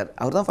உள்ளே வந்துட்டார்,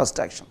 அவர் தான்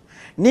ஃபஸ்ட் ஆக்ஷன்.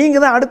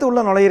 நீங்கள் தான் அடுத்து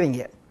உள்ளே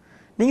நுழையிறீங்க,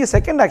 நீங்கள்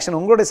செகண்ட் ஆக்ஷன்.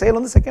 உங்களுடைய செயல்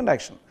வந்து செகண்ட்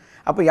ஆக்ஷன்.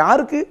 அப்போ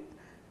யாருக்கு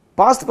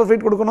பாஸ்ட்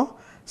பர்ஃபெக்ட் கொடுக்கணும்?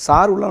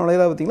 சார் உள்ள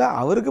நுழையிறா பார்த்தீங்களா,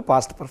 அவருக்கு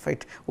பாஸ்ட்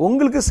பர்ஃபெக்ட்,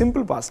 உங்களுக்கு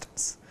சிம்பிள் பாஸ்ட்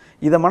டென்ஸ்.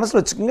 இதை மனசில்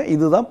வச்சுக்கோங்க,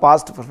 இதுதான்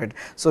past perfect.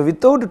 So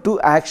without 2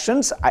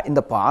 actions in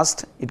the past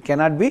it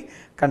cannot be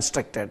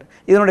constructed.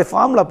 இதனுடைய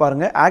ஃபார்முலா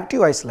பாருங்கள்.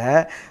 ஆக்டிவ் வாய்ஸில்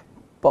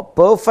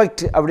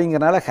பர்ஃபெக்ட்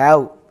அப்படிங்கிறனால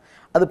ஹேவ்,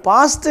 அது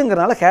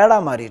பாஸ்ட்டுங்கிறனால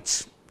ஹேடாக மாறிடுச்சு.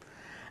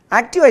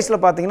 ஆக்டிவ்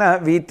வாய்ஸில் பார்த்தீங்கன்னா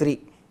V3.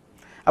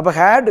 அப்போ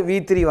ஹேட்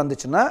V3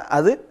 வந்துச்சுன்னா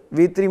அது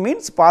V3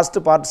 means past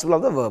participle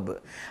of the verb.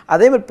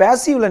 அதே மாதிரி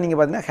பேசிவில் நீங்கள்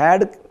பார்த்தீங்கன்னா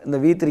ஹேடுக்கு இந்த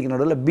V3க்கு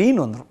நடுவில் பீன்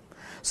வந்துடும்.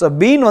 ஸோ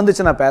பீன்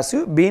வந்துச்சுன்னா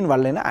பேசிவ், பீன்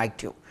வரலைன்னா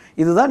ஆக்டிவ்.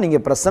 இதுதான்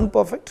நீங்கள் present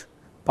perfect,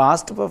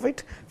 past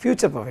perfect,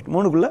 future perfect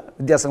மூணுக்குள்ளே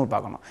வித்தியாசங்கள்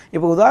பார்க்கணும்.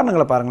 இப்போ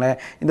உதாரணங்களை பாருங்களேன்.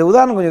 இந்த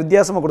உதாரணம் கொஞ்சம்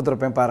வித்தியாசமாக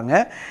கொடுத்துருப்பேன்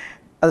பாருங்கள்.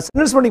 அது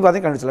சென்டென்ஸ் பண்ணி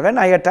பார்த்தீங்கன்னா கண்டுபிடிச்சல. when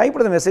I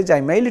typed the message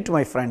I mailed it to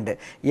my friend.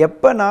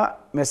 எப்போ நான்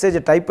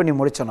மெசேஜை டைப் பண்ணி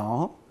முடிச்சனோ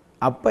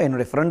அப்போ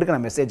என்னுடைய ஃப்ரெண்டுக்கு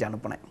நான் மெசேஜ்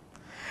அனுப்புனேன்.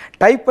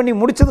 டைப் பண்ணி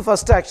முடிச்சது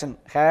ஃபஸ்ட் ஆக்ஷன்,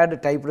 ஹேட்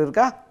டைப்டு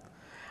இருக்கா,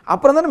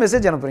 அப்புறம் தானே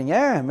மெசேஜ் அனுப்புறீங்க.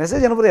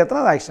 மெசேஜ் அனுப்புறது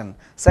எத்தனாவது ஆக்ஷன்?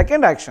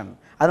 Second action.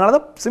 அதனால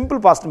தான் சிம்பிள்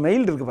பாஸ்ட்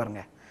மெயில் இருக்குது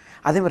பாருங்கள்.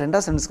 அதே மாதிரி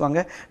ரெண்டாவது சென்டென்ஸ்க்கு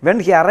வாங்க. when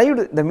he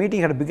arrived the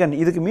meeting had begun.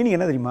 இதுக்கு மீனிங்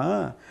என்ன தெரியுமா?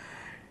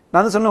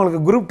 நான் தான் சொன்னேன்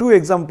உங்களுக்கு குரூப் 2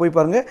 எக்ஸாம் போய்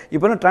பாருங்கள்.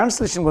 இப்போ என்ன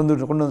ட்ரான்ஸ்லேஷன்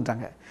கொண்டு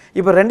வந்துட்டாங்க.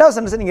 இப்போ ரெண்டாவது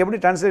சென்டென்ஸை நீங்கள் எப்படி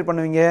ட்ரான்ஸ்லேட்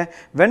பண்ணுவீங்க?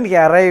 when he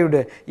arrived,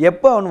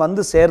 எப்போ அவன்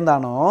வந்து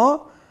சேர்ந்தானோ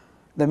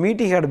the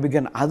meeting had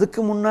begun, அதுக்கு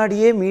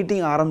முன்னாடியே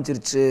மீட்டிங்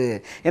ஆரம்பிச்சிருச்சு.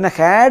 ஏன்னா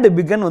ஹேட்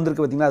பிகன்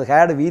வந்திருக்கு பார்த்தீங்களா, அது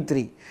ஹேட்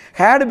V3.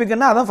 ஹேட்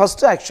பிகன்னா அதான்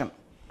ஃபஸ்ட்டு ஆக்ஷன்.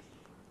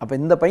 அப்போ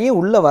இந்த பையன்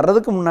உள்ளே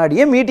வர்றதுக்கு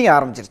முன்னாடியே மீட்டிங்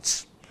ஆரம்பிச்சிருச்சு,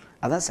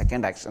 அதான்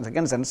second action,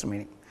 second sentence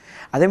meaning.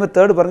 அதே மாதிரி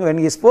தேர்டு பாருங்கள்.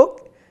 when he spoke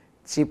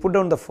she put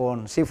down the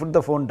phone, she put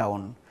the phone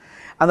down.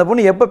 அந்த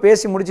பொண்ணு எப்போ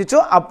பேசி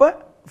முடிச்சிச்சோ அப்போ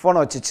ஃபோனை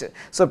வச்சிச்சு.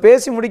 ஸோ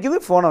பேசி முடிக்குது,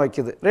 ஃபோனை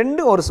வைக்குது.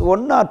 ரெண்டும் ஒரு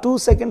 1 or 2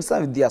 seconds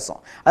தான் வித்தியாசம்.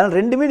 அதனால்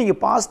ரெண்டுமே நீங்கள்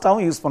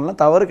பாஸ்ட்டாகவும் யூஸ் பண்ணலாம்,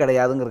 தவறு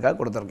கிடையாதுங்கிறதுக்காக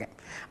கொடுத்துருக்கேன்.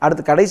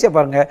 அடுத்து கடைசியாக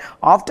பாருங்கள்,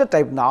 ஆஃப்டர்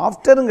டைப். இந்த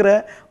ஆஃப்டருங்கிற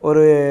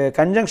ஒரு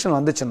கன்ஜங்ஷன்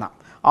வந்துச்சுன்னா,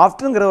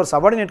 ஆஃப்டருங்கிற ஒரு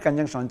சபார்டினேட்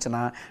கன்ஜங்ஷன்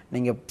வந்துச்சுன்னா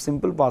நீங்கள்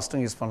சிம்பிள்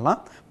பாஸ்ட்டும் யூஸ்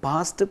பண்ணலாம்,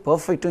 பாஸ்ட்டு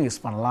பர்ஃபெக்ட்டும்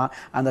யூஸ் பண்ணலாம்.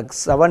 அந்த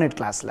சபார்டினேட்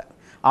கிளாஸில்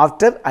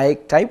after I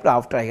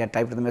had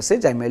typed the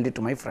message, I mailed it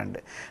to my friend.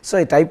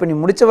 So type பண்ணி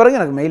முடித்த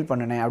வரைக்கும் எனக்கு மெயில்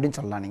பண்ணினேன் அப்படின்னு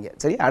சொல்லலாம் நீங்கள்.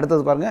 சரி,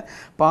 அடுத்தது பாருங்கள்,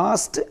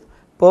 past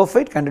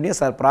perfect continuous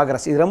R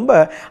progress. இது ரொம்ப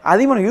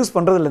அதிகமாக யூஸ்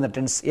பண்ணுறது இல்லை இந்த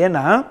டென்ஸ்.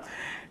 ஏன்னா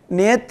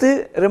நேற்று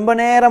ரொம்ப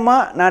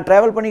நேரமாக நான்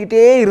ட்ராவல்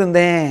பண்ணிக்கிட்டே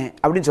இருந்தேன்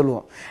அப்படின்னு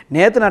சொல்லுவோம்.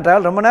 நேற்று நான்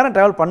ரொம்ப நேரம்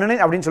ட்ராவல்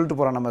பண்ணினேன் அப்படின்னு சொல்லிட்டு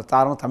போகிறோம் நம்ம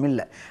தாரம்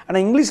தமிழில்.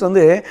 ஆனால் இங்கிலீஷ்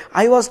வந்து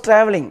ஐ வாஸ்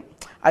ட்ராவலிங்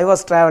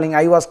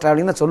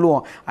தான்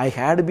சொல்லுவோம். ஐ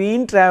ஹேட்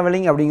பீன்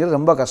ட்ராவலிங் அப்படிங்கிறது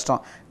ரொம்ப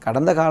கஷ்டம்.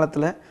 கடந்த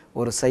காலத்தில்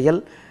ஒரு செயல்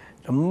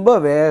ரொம்ப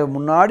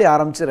முன்னாடி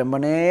ஆரம்பித்து ரொம்ப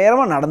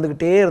நேரமாக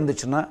நடந்துக்கிட்டே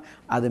இருந்துச்சுன்னா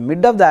அது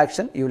mid of the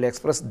action you will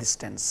express this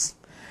tense.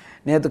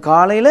 நேற்று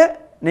காலையில்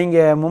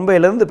நீங்கள்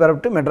மும்பையிலேருந்து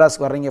பிறப்பிட்டு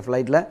மெட்ராஸ்க்கு வர்றீங்க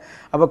ஃப்ளைட்டில்.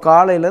 அப்போ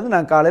காலையிலேருந்து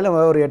நான் காலையில்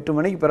ஒரு 8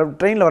 மணிக்கு பிறப்பிட்டு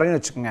ட்ரெயினில்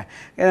வரீங்கன்னு வச்சுக்கோங்க.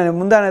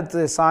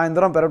 முந்தானத்து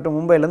சாயந்தரம் பிறப்பிட்டு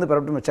மும்பையிலேருந்து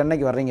பிறப்பிட்டு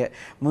சென்னைக்கு வர்றீங்க.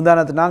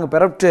 முந்தானத்து நாங்கள்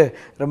பிறப்பிட்டு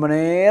ரொம்ப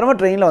நேரமாக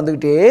ட்ரெயினில்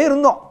வந்துக்கிட்டே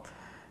இருந்தோம்.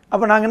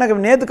 அப்போ நாங்கள்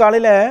என்ன, நேற்று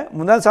காலையில்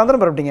முந்தான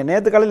சாயந்தரம் பிறப்பிட்டீங்க,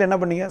 நேற்று காலையில் என்ன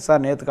பண்ணீங்க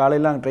சார்? நேற்று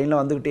காலையில் நாங்கள்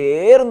ட்ரெயினில் வந்துக்கிட்டே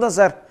இருந்தோம்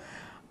சார்.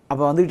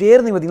 அப்போ வந்துக்கிட்டே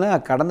இருந்தீங்க பார்த்தீங்களா,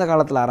 கடந்த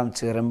காலத்தில்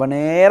ஆரம்பிச்சு ரொம்ப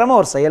நேரமாக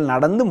ஒரு செயல்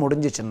நடந்து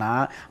முடிஞ்சிச்சுன்னா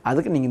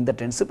அதுக்கு நீங்கள் இந்த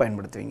tens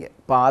பயன்படுத்துவீங்க,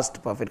 past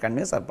perfect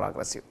continuous R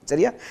progressive.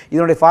 சரியா?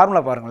 இதனுடைய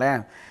ஃபார்முலா பாருங்களேன்.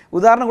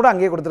 உதாரணம் கூட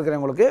அங்கேயே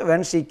கொடுத்துருக்குறேன் உங்களுக்கு.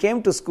 when she came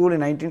to school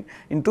in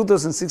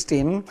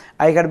 2016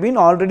 I had been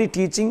already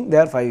teaching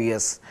there 5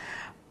 years.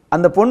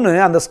 அந்த பொண்ணு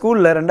அந்த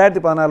ஸ்கூலில்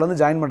 2016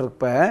 வந்து ஜாயின்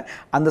பண்ணுறப்ப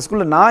அந்த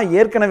ஸ்கூலில் நான்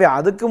ஏற்கனவே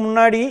அதுக்கு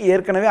முன்னாடி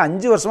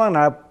 5 வருஷமாக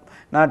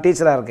நான்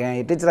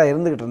டீச்சராக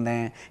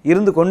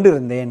இருந்து கொண்டு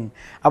இருந்தேன்.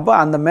 அப்போ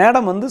அந்த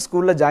மேடம் வந்து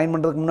ஸ்கூலில் ஜாயின்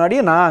பண்ணுறதுக்கு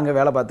முன்னாடியே நான் அங்கே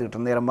வேலை பார்த்துக்கிட்டு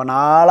இருந்தேன் ரொம்ப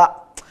நாளாக.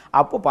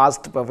 அப்போ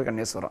பாஸ்ட் பர்ஃபெக்ட்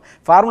கண்டினியூஸ் வரும்.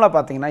 ஃபார்முலா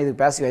பார்த்தீங்கன்னா இது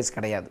பேசிவ் வாய்ஸ்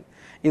கிடையாது.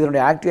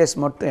 இதனுடைய ஆக்டிவ் வாய்ஸ்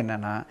மட்டும்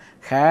என்னென்னா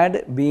had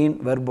been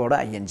வெர்போட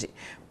ING.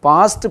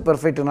 Past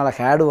பர்ஃபெக்ட்னால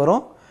had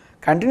வரும்,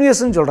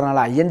 கண்டினியூஸ்ன்னு சொல்கிறனால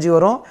ஐஎன்ஜி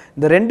வரும்.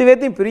 இந்த ரெண்டு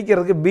பேர்த்தையும்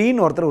பிரிக்கிறதுக்கு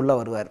பீன் ஒருத்தர் உள்ளே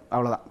வருவார்,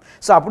 அவ்வளோதான்.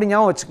 ஸோ அப்படி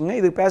ஞாபகம் வச்சுக்கோங்க,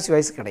 இது பேசிவ்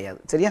வாய்ஸ்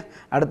கிடையாது. சரியா?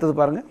 அடுத்தது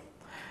பாருங்கள்.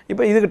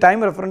 இப்போ இதுக்கு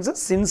time references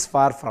since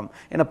for from.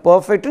 ஏன்னா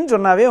பர்ஃபெக்ட்னு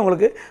சொன்னாவே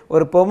உங்களுக்கு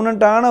ஒரு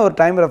பெர்மனண்ட்டான ஒரு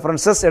டைம்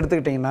ரெஃபரன்சஸ்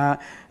எடுத்துக்கிட்டிங்கன்னா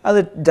அது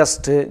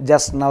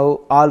ஜஸ்ட் நவ்,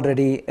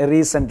 ஆல்ரெடி,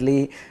 ரீசெண்ட்லி,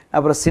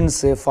 அப்புறம்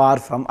சின்ஸு,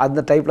 ஃபார் ஃப்ரம்,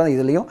 அந்த டைப்பில் தான்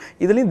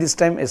இதுலேயும் திஸ்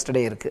டைம்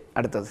எஸ்டர்டே இருக்குது.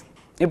 அடுத்தது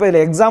இப்போ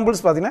இதில்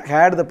எக்ஸாம்பிள்ஸ் பார்த்தீங்கன்னா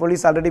had the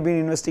police already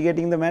been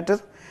investigating the matter.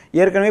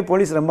 ஏற்கனவே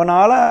போலீஸ் ரொம்ப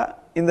நாளாக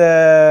இந்த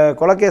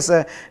கொலைக்கேஸை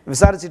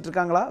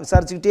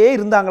விசாரிச்சுக்கிட்டே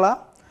இருந்தாங்களா?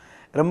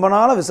 ரொம்ப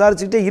நாளாக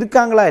விசாரிச்சுக்கிட்டே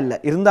இருக்காங்களா? இல்லை,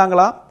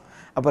 இருந்தாங்களா?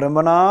 அப்போ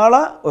ரொம்ப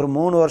நாளாக ஒரு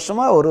 3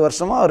 வருஷமாக, 1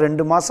 வருஷமாக, ஒரு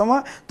 2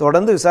 மாதமாக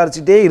தொடர்ந்து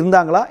விசாரிச்சுட்டே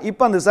இருந்தாங்களா?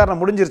 இப்போ அந்த விசாரணை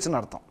முடிஞ்சிருச்சுன்னு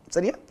அர்த்தம்.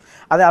 சரியா?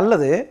 அது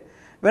அல்லது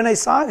when I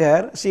saw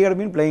her she had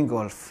been playing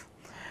golf.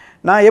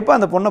 நான் எப்போ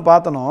அந்த பொண்ணை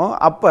பார்த்தனோ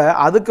அப்போ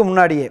அதுக்கு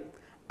முன்னாடியே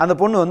அந்த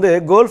பொண்ணு வந்து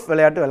கோல்ஃப்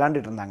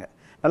விளையாண்டுட்டு இருந்தாங்க.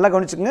 நல்லா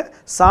கவனிச்சுக்கோங்க.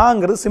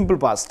 சாங்கிறது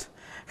simple past,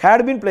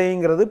 had been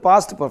பிளேயிங்கிறது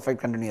past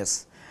perfect continuous.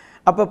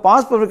 அப்போ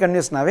பாஸ்ட் பர்ஃபெக்ட்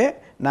கண்டினியூஸ்னாவே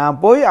நான்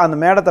போய் அந்த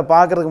மேடத்தை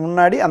பார்க்குறதுக்கு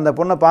முன்னாடி, அந்த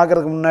பொண்ணை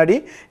பார்க்குறதுக்கு முன்னாடி,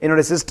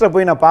 என்னுடைய சிஸ்டரை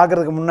போய் நான்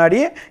பார்க்குறதுக்கு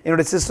முன்னாடியே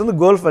என்னுடைய சிஸ்டர் வந்து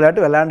கோல்ஃப்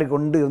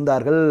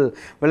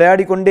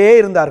விளையாடி கொண்டே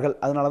இருந்தார்கள்.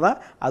 அதனால தான்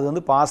அது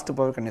வந்து பாஸ்ட்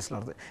பர்ஃபெக்ட் கண்டினியூஸில்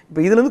வருது.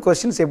 இப்போ இதுலேருந்து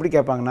கொஸ்டின்ஸ் எப்படி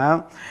கேட்பாங்கன்னா,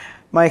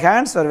 my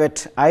hands R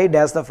wet, I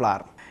days the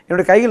flower.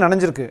 என்னுடைய கைகள்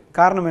நனைஞ்சிருக்கு,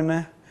 காரணம் என்ன?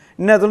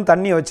 இன்னும்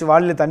தண்ணியை வச்சு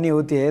வாளியில் தண்ணியை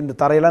ஊற்றி இந்த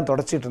தரையெல்லாம்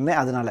தொடச்சிட்டு இருந்தேன்.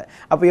 அதனால்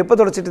அப்போ எப்போ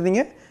தொடச்சிட்டு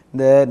இருந்தீங்க?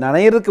 இந்த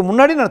நனையிறதுக்கு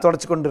முன்னாடி நான்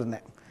தொடச்சி கொண்டு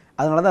இருந்தேன்.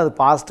 அதனால தான் அது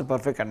பாஸ்ட்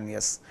பர்ஃபெக்ட்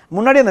கண்டினியூஸ்.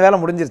 முன்னாடி அந்த வேலை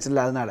முடிஞ்சிருச்சு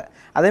இல்லை, அதனால்.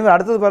 அதேமாதிரி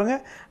அடுத்தது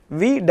பாருங்கள்,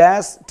 we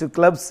days to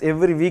clubs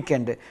every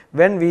weekend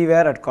when we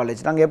were at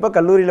college. நாங்கள் எப்போ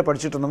கல்லூரியில்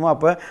படிச்சுட்டு இருந்தோமோ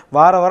அப்போ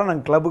வாரம்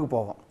நாங்கள் கிளப்புக்கு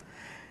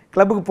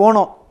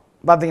போனோம்.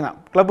 பார்த்தீங்கன்னா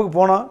கிளப்புக்கு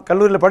போனோம்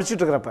கல்லூரியில்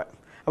படிச்சுட்டு இருக்கிறப்ப.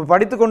 அப்போ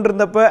படித்து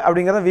கொண்டிருந்தப்ப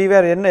அப்படிங்கிறத வி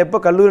வேர். என்ன எப்போ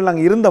கல்லூரியில்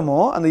நாங்கள்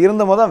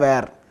இருந்தோமோ தான்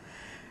வேர்.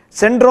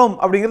 சென்றோம்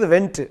அப்படிங்கிறது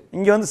வென்ட்டு.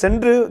 இங்கே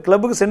வந்து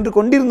கிளப்புக்கு சென்று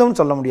கொண்டிருந்தோம்னு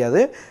சொல்ல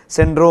முடியாது.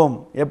 சென்றோம்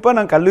எப்போ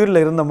நாங்கள் கல்லூரியில்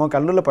இருந்தோமோ,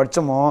 கல்லூரியில்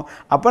படித்தோமோ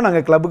அப்போ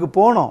நாங்கள் கிளப்புக்கு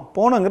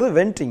போனோங்கிறது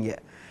வென்ட். இங்கே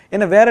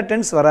ஏன்னா வேறு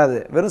டென்ஸ் வராது,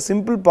 வெறும்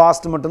சிம்பிள்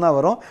பாஸ்ட் மட்டும்தான்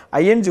வரும்.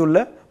 ஐஎன்ஜி உள்ள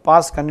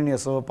பாஸ்ட்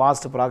கண்டினியூஸோ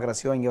பாஸ்ட்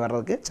ப்ராக்ரஸிவோ இங்கே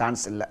வர்றதுக்கு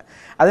சான்ஸ் இல்லை.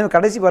 அதேமாதிரி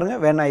கடைசி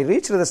பாருங்கள், when I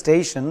reached the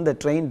station the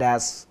train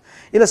dash.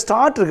 இதில்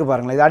ஸ்டார்ட் இருக்குது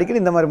பாருங்களேன். இது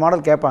அடிக்கடி இந்த மாதிரி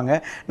மாடல் கேட்பாங்க.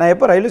 நான்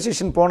எப்போ ரயில்வே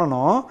ஸ்டேஷன்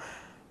போனனோ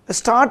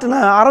ஸ்டார்ட்னா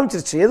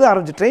ஆரம்பிச்சிருச்சு. எது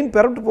ஆரம்பிச்சு? ட்ரெயின்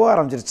பெறப்பட்டு போக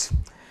ஆரம்பிச்சிருச்சு.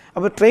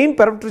 அப்போ ட்ரெயின்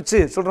பெறப்பட்டுருச்சு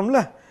சொல்கிறோம்ல,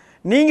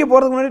 நீங்கள்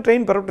போகிறதுக்கு முன்னாடி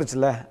ட்ரெயின்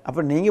பெறப்பட்டுருச்சுல்ல.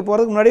 அப்போ நீங்கள்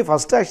போகிறதுக்கு முன்னாடி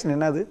ஃபஸ்ட் ஆக்ஷன்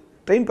என்னது?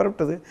 ட்ரெயின்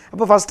பெறப்பட்டது.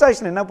 அப்போ ஃபஸ்ட்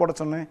ஆக்ஷன் என்ன போட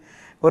சொன்னேன்?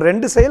 ஒரு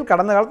 2 செயல்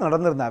கடந்த காலத்தில்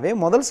நடந்திருந்தாவே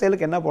முதல்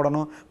செயலுக்கு என்ன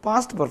போடணும்?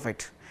 Past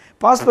perfect.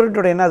 பாஸ்ட்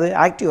பர்ஃபெக்டோட என்னது?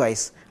 Active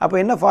voice. அப்போ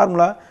என்ன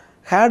ஃபார்முலா?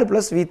 Had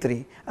plus V3.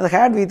 அந்த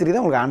ஹேட் V3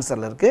 தான் உங்களுக்கு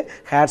ஆன்சரில் இருக்குது.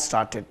 Had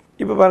started.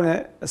 இப்போ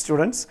பாருங்கள்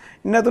ஸ்டூடெண்ட்ஸ்,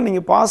 இன்னத்தும்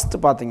நீங்கள் பாஸ்ட்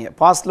பார்த்தீங்க.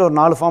 பாஸ்ட்டில் ஒரு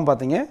 4 ஃபார்ம்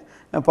பார்த்தீங்க.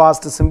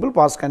 Past simple,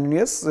 past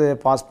continuous,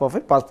 past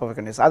perfect, past perfect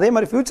continuous. அதே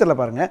மாதிரி ஃபியூச்சரில்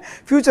பாருங்கள்.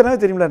 ஃபியூச்சர்னாவே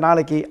தெரியுமில்ல,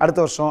 நாளைக்கு, அடுத்த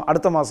வருஷம்,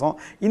 அடுத்த மாதம்,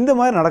 இந்த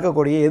மாதிரி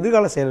நடக்கக்கூடிய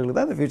எதிர்கால செயல்களுக்கு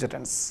தான் இந்த ஃபியூச்சர்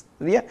டென்ஸ்.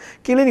 சரியா?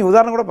 கீழே நீங்கள்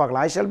உதாரணம் கூட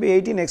பார்க்கலாம். I shall be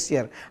 18 next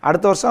year.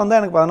 அடுத்த வருஷம் வந்து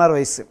எனக்கு 16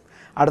 வயசு.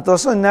 அடுத்த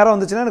வருஷம் இந்நேரம்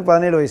வந்துச்சுன்னா எனக்கு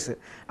 17 வயசு.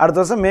 அடுத்த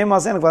வருஷம் மே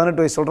மாதம் எனக்கு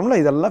 18 வயசு சொல்கிறோம்ல,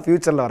 இதெல்லாம்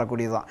ஃபியூச்சரில்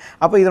வரக்கூடியது தான்.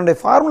 அப்போ இதனுடைய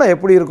ஃபார்முலா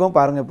எப்படி இருக்கும்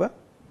பாருங்கள். இப்போ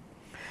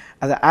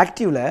அது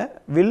ஆக்டிவில்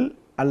வில்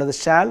அல்லது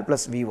ஷால்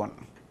ப்ளஸ் V1.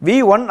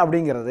 V1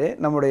 அப்படிங்கிறது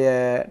நம்முடைய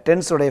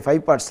டென்ஸோடைய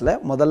 5 பார்ட்ஸில்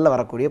முதல்ல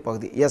வரக்கூடிய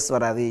பகுதி. எஸ்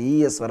வராது,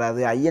 இஎஸ்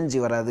வராது, ஐஎன்ஜி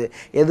வராது,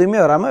 எதுவுமே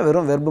வராமல்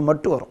வெறும் வெர்பு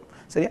மட்டும் வரும்.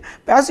 சரியா?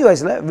 பேசிவ்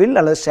வாய்ஸில் வில்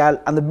அல்லது ஷால்,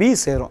 அந்த பி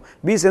சேரும்.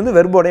 பி சேர்ந்து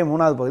வெர்போடைய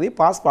 3வது பகுதி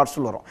பாஸ்ட்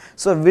பார்ட்ஸில் வரும்.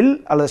 ஸோ வில்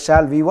அல்லது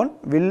ஷால் V1,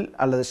 வில்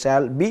அல்லது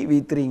ஷால் பி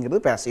V3ங்கிறது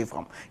பேசிவ்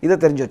ஃபார்ம். இதை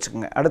தெரிஞ்சு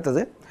வச்சுக்கோங்க.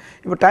 அடுத்தது,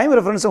 இப்போ டைம்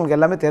ரெஃபரன்ஸ் உங்களுக்கு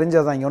எல்லாமே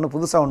தெரிஞ்சது தான். இங்கே ஒன்றும்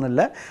புதுசாக ஒன்றும்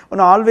இல்லை.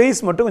 ஒன்று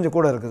ஆல்வேஸ் மட்டும் கொஞ்சம்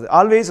கூட இருக்குது.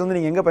 ஆல்வேஸ் வந்து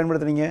நீங்கள் எங்கே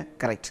பயன்படுத்துறீங்க?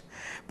 கரெக்ட்.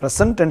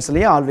 ப்ரெசன்ட்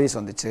டென்ஸ்லேயும் ஆல்வேஸ்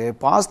வந்துச்சு,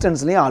 பாஸ்ட்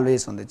டென்ஸ்லேயும்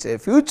ஆல்வேஸ் வந்துச்சு,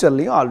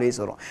 ஃப்யூச்சர்லேயும் ஆல்வேஸ்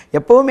வரும்.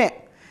 எப்போவுமே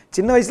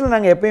சின்ன வயசில்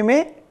நாங்கள் எப்போயுமே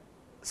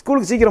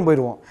ஸ்கூலுக்கு சீக்கிரம்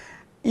போயிடுவோம்.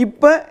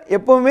 இப்போ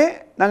எப்போவுமே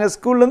நாங்கள்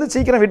ஸ்கூல்லேருந்து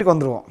சீக்கிரம் வீட்டுக்கு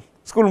வந்துடுவோம்,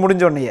 ஸ்கூல்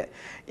முடிஞ்சோடனேயே.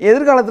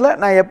 எதிர்காலத்தில்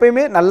நான்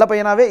எப்போயுமே நல்ல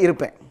பையனாகவே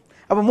இருப்பேன்.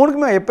 அப்போ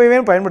 3க்குமே எப்போயுமே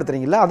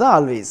பயன்படுத்துகிறீங்களா? அதுதான்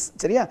ஆல்வேஸ்.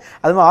 சரியா?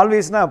 அது மாதிரி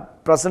ஆல்வேஸ்னால்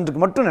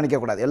ப்ரெசண்ட்டுக்கு மட்டும்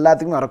நினைக்கக்கூடாது,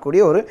 எல்லாத்துக்குமே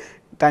வரக்கூடிய ஒரு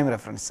டைம்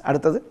ரெஃபரன்ஸ்.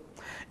 அடுத்தது,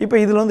 இப்போ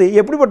இதில் வந்து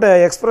எப்படிப்பட்ட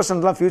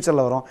எக்ஸ்ப்ரெஷன்லாம்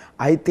ஃப்யூச்சரில் வரும்?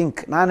 ஐ திங்க்,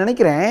 நான்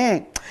நினைக்கிறேன்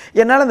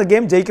என்னால் இந்த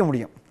கேம் ஜெயிக்க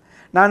முடியும்.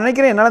 நான்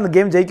நினைக்கிறேன் என்னால் இந்த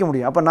கேம் ஜெயிக்க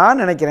முடியும். அப்போ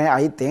நான் நினைக்கிறேன்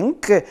ஐ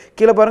திங்க்,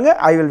 கீழே பாருங்கள்,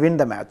 I will win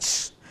the match.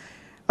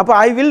 அப்போ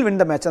I will win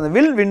the match, அந்த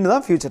வில் வின்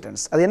தான் ஃபியூச்சர்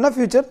டென்ஸ். அது என்ன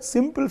ஃபியூச்சர்?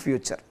 Simple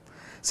future.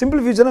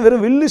 சிம்பிள் ஃபியூச்சர்னால்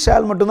வெறும் வில்லு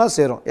ஷால் மட்டும்தான்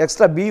சேரும்.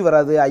 எக்ஸ்ட்ரா பி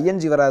வராது,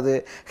 ஐஎன்ஜி வராது,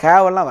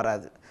 ஹேவெல்லாம்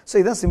வராது. ஸோ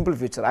இதுதான் simple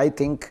future. I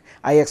think,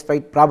 I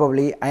expect,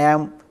 probably, ஐ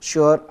ஆம்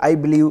ஷுர், ஐ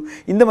பிலீவ்,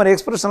 இந்த மாதிரி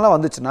எக்ஸ்பிரஷன்லாம்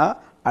வந்துச்சுன்னா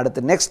அடுத்து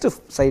நெக்ஸ்ட்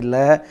சைடில்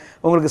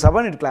உங்களுக்கு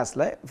சபார்டினேட்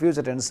கிளாஸில்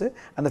ஃபியூச்சர் டென்ஸு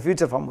அந்த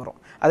ஃபியூச்சர் ஃபார்ம் வரும்.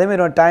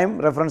 அதேமாதிரி டைம்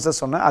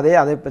ரெஃபரன்சஸ் சொன்னேன். அதை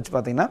வச்சு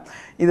பார்த்தீங்கன்னா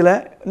இதில்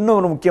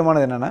இன்னொரு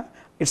முக்கியமானது என்னென்னா,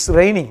 இட்ஸ்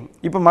ரெய்னிங்.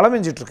 இப்போ மழை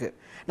பெஞ்சிட்ருக்கு,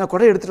 நான்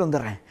குடை எடுத்துகிட்டு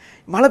வந்துடுறேன்.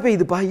 மழை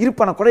பெய்யுதுப்பா,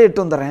 இருப்பா நான் குடை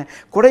எடுத்து வந்துடுறேன்.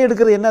 குடை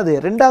எடுக்கிறது என்னது?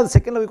 2வது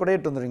செகண்டில் போய் குடை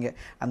எடுத்து வந்துடுவீங்க.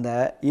 அந்த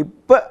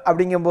இப்போ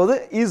அப்படிங்கும்போது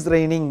இஸ்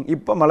ரெய்னிங்,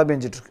 இப்போ மழை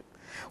பெஞ்சிட்ருக்கு.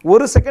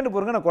 1 செகண்ட்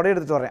பொறுங்க, நான் குடை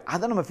எடுத்துகிட்டு வரேன்.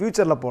 அதை நம்ம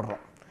ஃபியூச்சரில்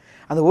போடுறோம்.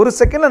 அந்த 1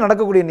 செகண்டில்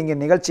நடக்கக்கூடிய நீங்கள்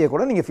நிகழ்ச்சியை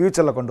கூட நீங்கள்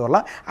ஃபியூச்சரில் கொண்டு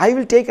வரலாம். I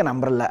will take an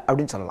umbrella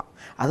அப்படின்னு சொல்லலாம்.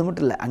 அது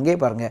மட்டும் இல்லை, அங்கேயே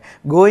பாருங்கள்,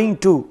 கோயிங்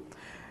டு,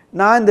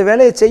 நான் இந்த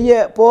வேலையை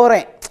செய்ய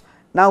போகிறேன்,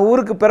 நான்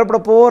ஊருக்கு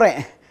பெறப்பட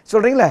போகிறேன்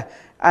சொல்கிறீங்களே,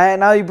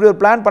 நான் இப்படி ஒரு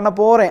பிளான் பண்ண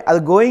போகிறேன், அது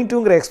கோயிங்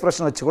டுங்கிற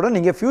எக்ஸ்பிரஷன் வச்சு கூட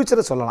நீங்கள்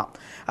ஃபியூச்சரை சொல்லலாம்.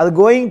 அது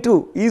going to,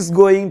 is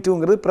going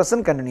டுங்கிறது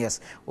present continuous.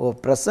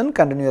 Present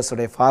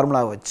கண்டினியூஸோடைய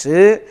formula வச்சு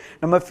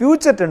நம்ம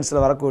ஃபியூச்சர்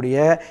டென்ஸில் வரக்கூடிய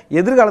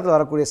எதிர்காலத்தில்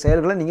வரக்கூடிய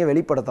செயல்களை நீங்கள்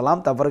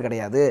வெளிப்படுத்தலாம், தவறு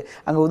கிடையாது.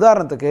 அங்கே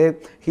உதாரணத்துக்கு,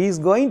 he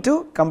is going to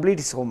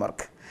complete his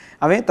homework,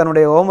 அவன்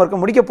தன்னுடைய ஹோம்ஒர்க்கை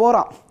முடிக்க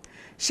போகிறான்.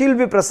 She'll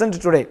be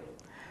present today.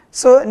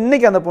 So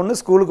இன்றைக்கி அந்த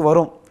பொண்ணு ஸ்கூலுக்கு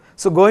வரும்.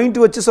 ஸோ கோயிங்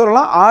டு வச்சு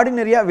சொல்லலாம்,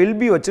 ஆர்டினரியாக வில்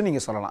பி வச்சு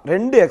நீங்கள் சொல்லலாம்.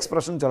 2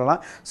 எக்ஸ்பிரஷன் சொல்லலாம்.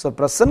 ஸோ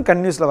ப்ரெசன்ட்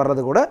கண்டினியூஸில்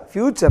வர்றது கூட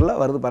ஃபியூச்சரில்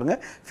வருது பாருங்கள்.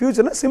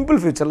 ஃபியூச்சரில் சிம்பிள்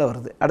ஃபியூச்சரில்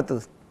வருது.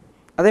 அடுத்தது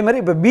அதே மாதிரி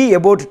இப்போ பி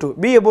அபவுட் டு,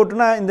 பி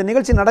அபவுட்னா இந்த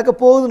நிகழ்ச்சி நடக்க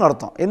போகுதுன்னு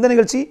அர்த்தம். எந்த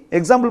நிகழ்ச்சி?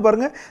 எக்ஸாம்பிள்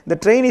பாருங்கள், இந்த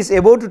train is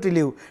about to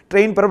leave,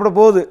 train பெறப்பட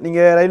போகுது.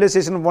 நீங்கள் ரயில்வே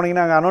ஸ்டேஷன்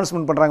போனீங்கன்னா அங்கே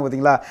அனௌன்ஸ்மெண்ட் பண்ணுறாங்க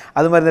பார்த்தீங்களா,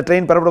 அது மாதிரி இந்த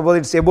ட்ரெயின் பெறப்பட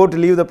போகுது, it's about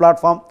to leave the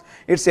platform,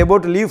 it's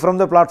about to leave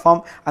from the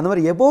platform. அந்த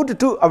மாதிரி அபவுட்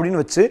டு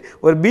அப்படின்னு வச்சு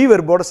ஒரு பி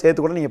வெர்போட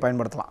சேர்த்து கூட நீங்கள்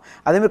பயன்படுத்தலாம்.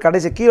 அதேமாதிரி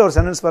கடைசி கீழே ஒரு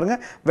சென்டென்ஸ் பாருங்கள்,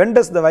 when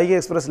does the Vaigai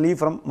express leave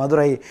from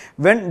Madurai,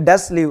 when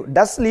days leave,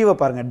 டஸ் லீவை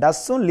பாருங்கள்,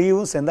 டஸ்ஸும்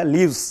லீவும் சேர்ந்தா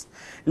லீவ்ஸ்.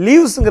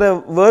 லீவ்ஸுங்கிற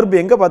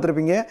வேர்பு எங்கே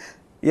பார்த்துருப்பீங்க?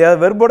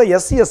 வெர்போட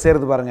எஸ்சிஎஸ்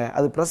சேருது பாருங்கள்,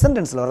 அது ப்ரெசன்ட்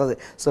டென்ஸில் வர்றது.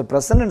 ஸோ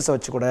ப்ரெசன்ட் டென்ஸை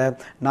வச்சு கூட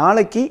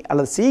நாளைக்கு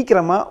அல்லது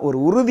சீக்கிரமாக ஒரு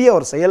உறுதியாக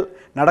ஒரு செயல்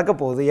நடக்க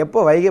போகுது,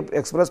 எப்போ வைகை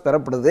எக்ஸ்பிரஸ்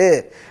பெறப்படுது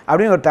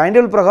அப்படின்னு ஒரு டைம்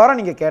டேபிள் பிரகாரம்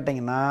நீங்கள்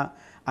கேட்டிங்கன்னா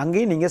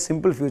அங்கேயும் நீங்கள்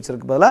சிம்பிள்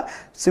ஃபியூச்சருக்கு பதிலாக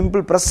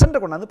சிம்பிள்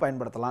ப்ரெசண்ட்டை கொண்டாந்து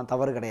பயன்படுத்தலாம்,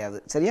 தவறு கிடையாது.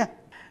 சரியா?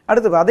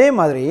 அடுத்து அதே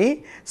மாதிரி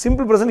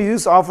simple present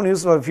use often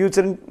use for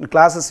future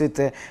classes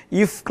with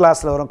if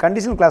கிளாஸில் வரும்.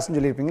 கண்டிஷனல் கிளாஸ்னு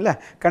சொல்லியிருப்பீங்களா?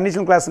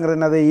 கண்டிஷனல் கிளாஸுங்கிறது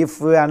என்னது? இஃப்,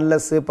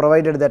 அன்லெஸ்,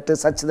 ப்ரொவைடட் தட்டு,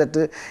 சச்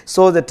தட்டு,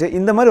 ஸோ தட்டு,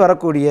 இந்த மாதிரி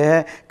வரக்கூடிய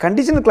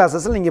கண்டிஷனல்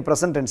கிளாஸஸில் நீங்கள்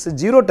ப்ரெசன்ட் டென்ஸ்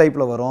 0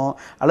 டைப்பில் வரும்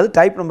அல்லது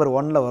டைப் நம்பர்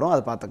 1ல் வரும்.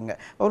 அதை பார்த்துக்குங்க.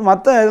 அப்புறம்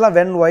மற்ற இதெல்லாம்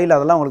வென், ஒயில்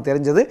அதெல்லாம் உங்களுக்கு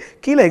தெரிஞ்சது.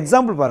 கீழே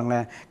எக்ஸாம்பிள்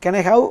பாருங்களேன். கேன்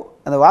ஐ ஹேவ்,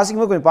 அந்த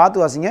வாசிக்கும்போது கொஞ்சம்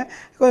பார்த்து வாசிங்க,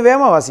 கொஞ்சம்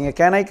வேகமாக வாசிங்க.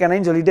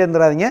 கேனைன்னு சொல்லிகிட்டே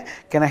இருந்துடாதீங்க.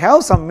 Can I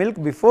have some milk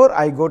before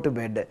I go to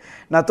bed,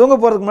 நான் தூங்க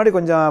போகிறதுக்கு முன்னாடி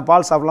கொஞ்சம்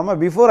பால் சாப்பிடலாமா?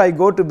 Before I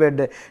go to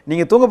bed.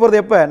 நீங்கள் தூங்க போகிறது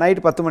எப்போ?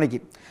 நைட்டு 10 மணிக்கு.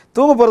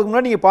 தூங்க போகிறதுக்கு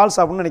முன்னாடி நீங்கள் பால்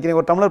சாப்பிட்ணும்னு நினைக்கிறீங்க,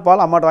 ஒரு டம்ளர்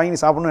பால் அம்மாட்ட வாங்கி நீ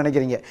சாப்பிட்ணும்னு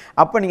நினைக்கிறீங்க.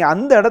 அப்போ நீங்கள்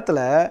அந்த இடத்துல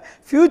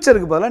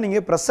ஃபியூச்சருக்கு பதிலாக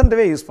நீங்கள்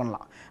ப்ரெசண்ட்டவே யூஸ்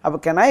பண்ணலாம். அப்போ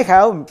can I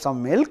have some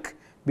milk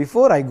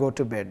before I go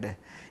to bed.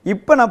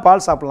 இப்போ நான்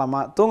பால்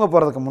சாப்பிட்லாமா? தூங்க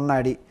போகிறதுக்கு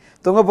முன்னாடி.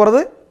 தூங்க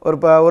போகிறது ஒரு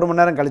 1 மணி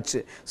நேரம் கழிச்சு.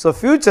 ஸோ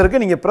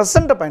ஃபியூச்சருக்கு நீங்கள்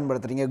ப்ரெசண்ட்டை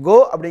பயன்படுத்துகிறீங்க. கோ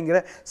அப்படிங்கிற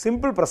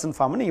சிம்பிள் ப்ரெசன்ட்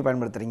ஃபார்மை நீங்கள்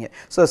பயன்படுத்துகிறீங்க.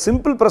 ஸோ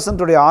சிம்பிள்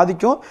ப்ரெசண்ட்டுடைய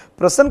ஆதிக்கம்,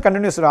 ப்ரெசன்ட்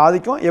கண்டினியூஸோட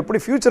ஆதிக்கம் எப்படி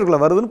ஃபியூச்சருக்குள்ளே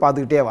வருதுன்னு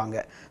பார்த்துக்கிட்டே வாங்க.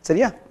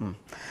 சரியா?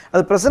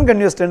 அது ப்ரெசன்ட்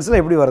கண்டினியூஸ் டென்ஸில்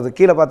எப்படி வருது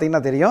கீழே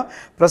பார்த்தீங்கன்னா தெரியும்.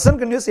 ப்ரெசன்ட்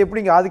கண்டினியூஸ்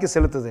எப்படி இங்கே ஆதிக்கம்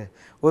செலுத்துது?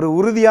 ஒரு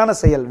உறுதியான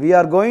செயல். We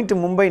are going to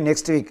Mumbai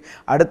next week,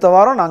 அடுத்த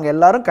வாரம் நாங்கள்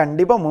எல்லோரும்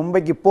கண்டிப்பாக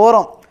மும்பைக்கு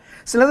போகிறோம்.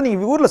 சிலது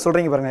நீங்கள் ஊரில்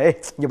சொல்கிறீங்க பாருங்கள்,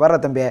 இங்கே வர்ற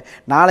தம்பி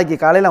நாளைக்கு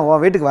காலையில்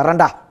உன் வீட்டுக்கு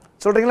வரேன்டா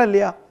சொல்கிறீங்களா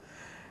இல்லையா?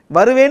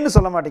 வருவேன்னு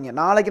சொல்ல மாட்டீங்க.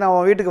 நாளைக்கு நான்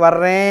உன் வீட்டுக்கு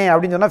வர்றேன்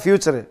அப்படின்னு சொன்னால்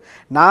ஃப்யூச்சரு.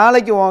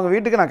 நாளைக்கு உங்கள்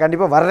வீட்டுக்கு நான்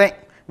கண்டிப்பாக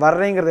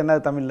வர்றேங்கிறது என்ன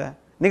தமிழில்?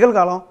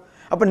 நிகழ்காலம்.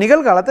 அப்போ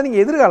நிகழ்காலத்தை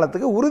நீங்கள்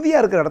எதிர்காலத்துக்கு உறுதியாக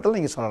இருக்கிற இடத்துல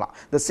நீங்கள் சொல்லலாம்.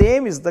 The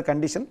same is the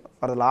condition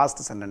for the last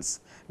sentence.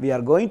 We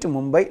are going to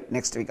Mumbai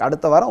next week.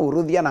 அடுத்த வாரம்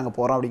உறுதியாக நாங்கள்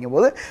போகிறோம்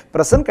அப்படிங்கும்போது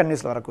ப்ரெசன்ட்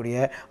கன்டினியூஸில்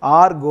வரக்கூடிய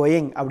ஆர்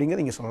கோயிங்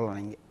அப்படிங்கிறது நீங்கள் சொல்லலாம்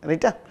நீங்கள்,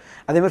 ரைட்டா?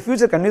 அதேமாதிரி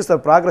ஃபியூச்சர்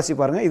கன்டினியூஸில் ப்ராக்ரஸி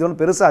பாருங்கள். இது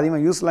ஒன்றும் பெருசாக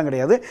அதிகமாக யூஸ்லாம்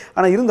கிடையாது.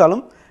 ஆனால்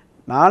இருந்தாலும்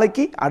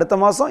நாளைக்கு அடுத்த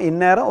மாதம்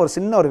இந்நேரம் ஒரு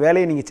சின்ன ஒரு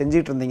வேலையை நீங்கள்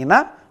செஞ்சுட்டு இருந்தீங்கன்னா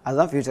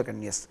அதுதான் ஃபியூச்சர்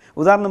கன்டினியூஸ்.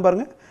 உதாரணம்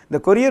பாருங்கள், இந்த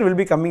courier will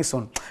be coming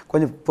soon.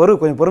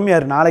 கொஞ்சம் பொறுமையாக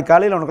இரு. நாளைக்கு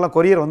காலையில் உனக்குலாம்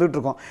கொரியர் வந்துட்டு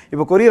இருக்கோம்.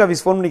 இப்போ கொரியர்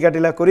ஆஃபீஸ் ஃபோன் பண்ணி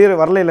கேட்டில, கொரியர்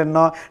வரல இல்லை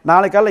இன்னும்,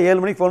 நாளைக்கு காலையில்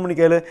 7 மணிக்கு ஃபோன் பண்ணி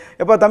கேளு,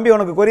 எப்போ தம்பி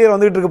உனக்கு கொரியர்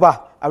வந்துகிட்டு இருக்குப்பா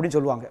அப்படின்னு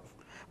சொல்லுவாங்க.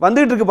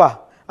 வந்துகிட்டு இருக்குப்பா.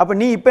 அப்போ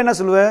நீ இப்போ என்ன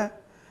சொல்லுவ?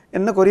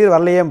 என்ன கொரியர்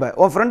வரலையேம்ப.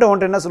 உன் ஃப்ரெண்டு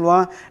உன்ட்ட என்ன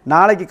சொல்லுவான்?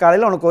 நாளைக்கு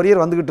காலையில் உனக்கு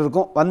கொரியர் வந்துக்கிட்டு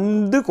இருக்கும்,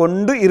 வந்து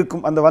கொண்டு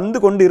இருக்கும். அந்த வந்து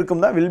கொண்டு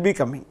இருக்கும் தான் வில் பி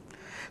கம்மிங்.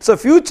 ஸோ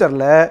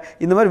ஃப்யூச்சரில்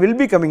இந்த மாதிரி வில்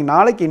பி கம்மிங்,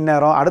 நாளைக்கு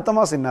இந்நேரம், அடுத்த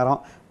மாதம் இந்நேரம்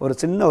ஒரு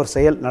சின்ன ஒரு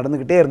செயல்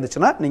நடந்துக்கிட்டே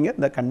இருந்துச்சுன்னா நீங்கள்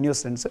இந்த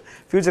கன்டினியூஸ் டென்ஸ்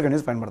ஃபியூச்சர்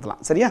கன்டினியூஸ்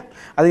பயன்படுத்தலாம். சரியா?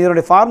 அது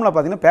இதனுடைய ஃபார்முலா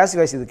பார்த்தீங்கன்னா பேசிவ்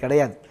வாய்ஸ் இது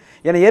கிடையாது.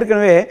 ஏன்னா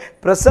ஏற்கனவே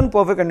ப்ரெசன்ட்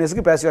பர்ஃபெக்ட்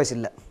கன்டினியூஸ்க்கு பேசிவ் வாய்ஸ்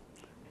இல்லை.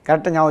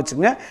 கரெக்டாக ஞாபகம்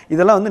வச்சுக்கோங்க.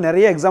 இதெல்லாம் வந்து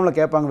நிறைய எக்ஸாமில்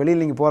கேட்பாங்க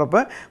வெளியில் நீங்கள்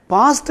போகிறப்ப.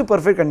 பாஸ்ட்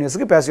பர்ஃபெக்ட்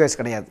கன்டினியூஸ்க்கு பேசிவ் வாய்ஸ்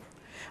கிடையாது.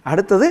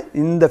 அடுத்தது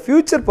இந்த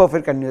ஃபியூச்சர்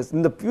பர்ஃபெக்ட் கன்டினியூஸ்,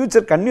 இந்த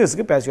ஃபியூச்சர்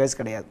கன்டினியூஸ்க்கு பேசிவ் வாய்ஸ்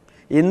கிடையாது.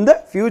 இந்த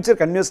ஃபியூச்சர்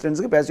கன்டினியூஸ்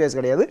டென்ஸுக்கு பேசிவ் வாய்ஸ்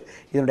கிடையாது.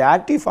 இதனுடைய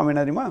ஆக்டிவ் ஃபார்ம்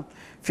என்ன தெரியுமா?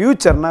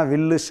 ஃபியூச்சர்னா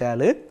வில்லு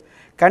ஷேலு,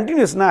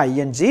 கண்டினியூஸ்னா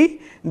ஐஎன்ஜி.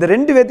 இந்த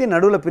ரெண்டு பேர்த்தையும்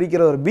நடுவில்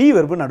பிரிக்கிற ஒரு பி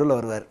வெர்பு நடுவில்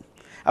வருவார்.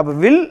 அப்போ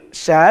will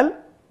shall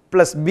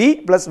plus B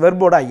plus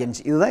வெர்போட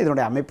ING. இதுதான்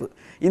இதனுடைய அமைப்பு.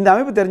 இந்த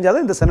அமைப்பு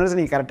தெரிஞ்சாலும் இந்த சென்டென்ஸை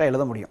நீங்கள் கரெக்டாக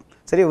எழுத முடியும்.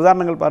 சரி,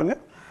 உதாரணங்கள்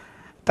பாருங்கள்.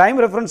 டைம்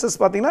ரெஃபரன்சஸ்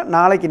பார்த்தீங்கன்னா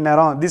நாளைக்கு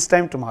இந்நேரம், this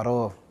time tomorrow,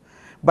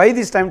 by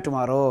this time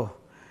tomorrow,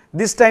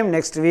 this time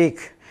next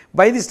week,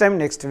 by this time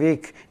next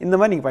week. இந்த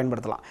மாதிரி நீங்கள்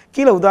பயன்படுத்தலாம்.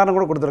 கீழே உதாரணம்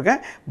கூட கொடுத்துருக்கேன்.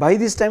 பை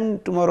திஸ் டைம்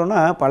டுமாரோனா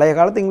பழைய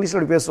காலத்து இங்கிலீஷில்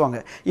அப்படி பேசுவாங்க.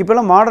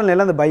 இப்போல்லாம் மாடர்ன்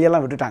எல்லாம் இந்த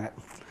பையெல்லாம் விட்டுட்டாங்க.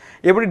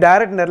 எப்படி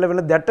டைரக்ட்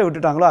நேரில் தட்டை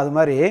விட்டுட்டாங்களோ அது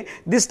மாதிரி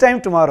this time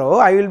tomorrow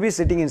I will be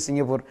sitting in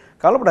Singapore.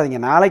 கவலைப்படாதீங்க,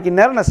 நாளைக்கு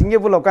நேரம் நான்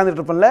சிங்கப்பூரில்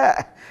உட்காந்துட்டு இருப்பேன்ல,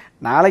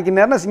 நாளைக்கு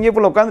நேரம் நான்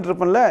சிங்கப்பூரில் உட்காந்துட்டு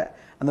இருப்பேன்ல.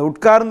 அந்த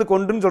உட்கார்ந்து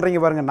கொண்டுன்னு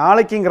சொல்கிறீங்க பாருங்கள்,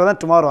 நாளைக்குங்கிறதா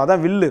டுமாரோ,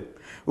 அதான் வில்லு.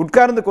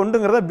 உட்கார்ந்து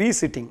கொண்டுங்கிறதா பி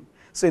சிட்டிங்.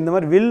 ஸோ இந்த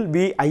மாதிரி வில்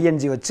பி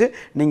ஐஎன்ஜி வச்சு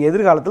நீங்கள்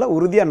எதிர்காலத்தில்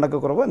உறுதியாக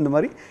நடக்கிறப்போ இந்த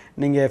மாதிரி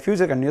நீங்கள்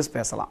ஃபியூச்சர் கன்டினியூஸ்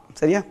பேசலாம்.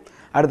 சரியா?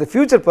 அடுத்து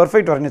ஃபியூச்சர்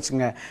பர்ஃபெக்ட் வரணும்னு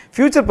வச்சுக்கோங்க.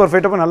 ஃபியூச்சர்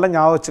பர்ஃபெக்டப்போ நல்லா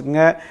ஞாபகம்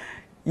வச்சுக்கோங்க.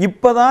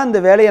 இப்போ தான்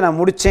இந்த வேலையை நான்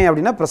முடித்தேன்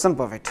அப்படின்னா ப்ரெசன்ட்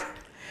பர்ஃபெக்ட்.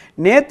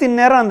 நேற்று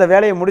இந்நேரம் அந்த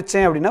வேலையை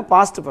முடித்தேன் அப்படின்னா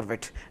பாஸ்ட்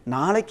பர்ஃபெக்ட்.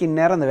 நாளைக்கு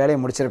இந்நேரம் அந்த வேலையை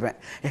முடிச்சிருப்பேன்.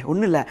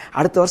 ஒன்றும் இல்லை,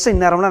 அடுத்த வருஷம்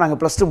இந்நேரம்லாம்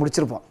நாங்கள் +2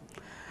 முடிச்சிருப்போம்,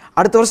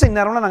 அடுத்த வருஷம்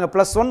இந்நேரம்லாம் நாங்கள்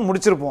 +1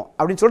 முடிச்சிருப்போம்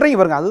அப்படின்னு சொல்கிறீங்க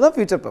பாருங்கள். அதுதான்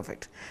ஃபியூச்சர்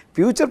பர்ஃபெக்ட்.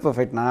 ஃபியூச்சர்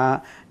பர்ஃபெக்ட்னா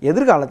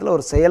எதிர்காலத்தில்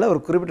ஒரு செயலை ஒரு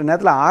குறிப்பிட்ட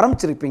நேரத்தில்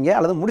ஆரம்பிச்சிருப்பீங்க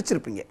அல்லது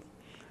முடிச்சிருப்பீங்க.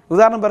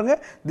 உதாரணம்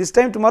பாருங்கள், this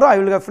time tomorrow I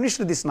will have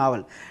finished this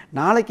நாவல்.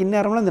 நாளைக்கு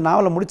இந்நேரம்லாம் இந்த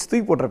நாவலை முடிச்சு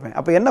தூக்கி போட்டிருப்பேன்.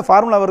 அப்போ என்ன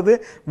ஃபார்முலா வருது?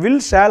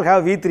 Will shale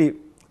have V3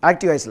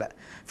 active வாய்ஸில்.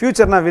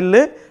 ஃபியூச்சர்னா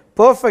வில்லு,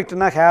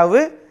 பர்ஃபெக்ட்னா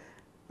ஹேவு,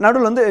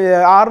 நடுவில் வந்து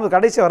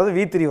கடைசியாக வர்றது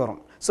V3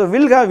 வரும். ஸோ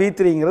வில் ஹேவ்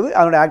V3ங்கிறது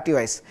அதனுடைய ஆக்டிவ்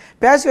வாய்ஸ்.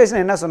 பேசிவ்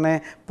வாய்ஸ்னால் என்ன சொன்னேன்?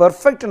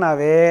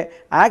 பர்ஃபெக்ட்னாவே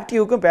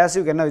ஆக்டிவ்க்கும்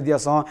பேசிவ்க்கு என்ன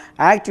வித்தியாசம்?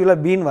 ஆக்டிவில்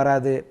பீன்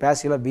வராது,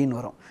 பேசிவில் பீன்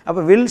வரும். அப்போ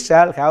will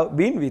shale have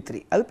been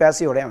V3, அது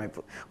பேசிவோடைய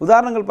அமைப்பு.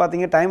 உதாரணங்கள்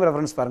பார்த்தீங்க, டைம்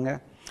ரெஃபரன்ஸ் பாருங்கள்.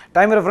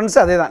 டைம் ரெஃபரன்ஸ்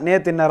அதே தான்.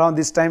 நேற்று இந்நேரம்,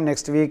 திஸ் டைம்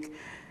நெக்ஸ்ட் வீக்,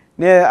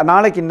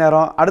 நாளைக்கு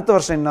இந்நேரம், அடுத்த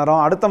வருஷம்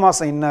இந்நேரம், அடுத்த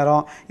மாதம்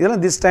இந்நேரம்,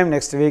 இதெல்லாம் this time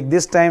next week,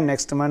 this time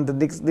next month,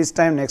 this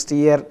time next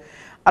year,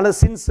 அல்லது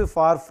சின்ஸ்,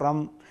 ஃபார்,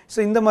 ஃப்ரம். ஸோ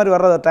இந்த மாதிரி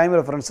வர்ற டைம்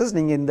ரெஃபரன்சஸ்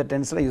நீங்கள் இந்த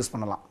டென்ஸில் யூஸ்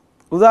பண்ணலாம்.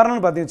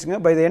 உதாரணம்னு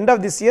பார்த்தீங்கன்னு by the end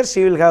of this year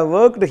she will have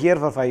worked here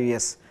for 5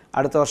 years.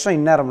 அடுத்த வருஷம்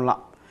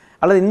இந்நேரம்லாம்,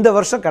 அல்லது இந்த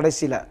வருஷம்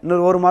கடைசியில்,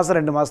 இன்னொரு 1 மாதம்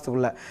 2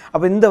 மாதத்துக்குள்ளே.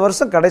 அப்போ இந்த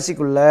வருஷம்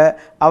கடைசிக்குள்ளே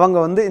அவங்க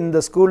வந்து இந்த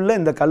ஸ்கூலில்,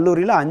 இந்த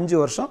கல்லூரியில்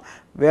 5 வருஷம்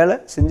வேலை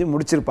செஞ்சு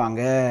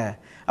முடிச்சிருப்பாங்க.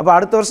 அப்போ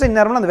அடுத்த வருஷம்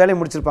இந்நேரம்லாம் அந்த வேலையை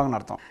முடிச்சிருப்பாங்கன்னு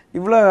அர்த்தம்.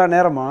 இவ்வளோ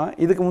நேரமாக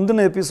இதுக்கு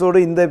முந்தின எபிசோடு,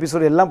 இந்த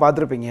எபிசோடு எல்லாம்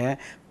பார்த்துருப்பீங்க.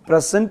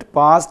 ப்ரெசன்ட்,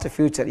 பாஸ்ட்,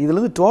 ஃபியூச்சர்,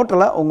 இதுலேருந்து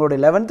டோட்டலாக உங்களுடைய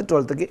 11th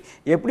 12th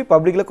எப்படி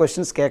பப்ளிக்கில்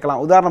கொஸ்டின்ஸ் கேட்கலாம்.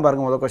 உதாரணம்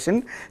பாருங்கள். முதல்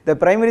question, the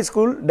primary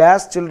school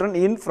dash children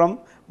in from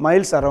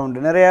miles around.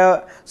 நிறையா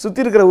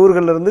சுற்றி இருக்கிற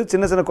ஊர்களிலிருந்து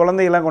சின்ன சின்ன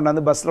குழந்தைகள்லாம்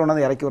கொண்டாந்து பஸ்ஸில்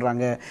கொண்டாந்து இறக்கி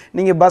விட்றாங்க.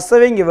 நீங்கள்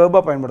பஸ்ஸவே இங்கே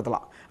வெர்பாக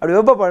பயன்படுத்தலாம். அப்படி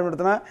வெர்பாக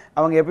பயன்படுத்தினா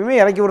அவங்க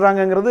எப்பயுமே இறக்கி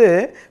விட்றாங்கங்கிறது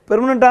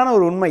பெர்மனெண்ட்டான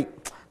ஒரு உண்மை,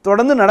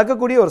 தொடர்ந்து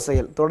நடக்கக்கூடிய ஒரு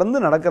செயல். தொடர்ந்து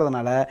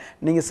நடக்கிறதுனால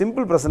நீங்கள்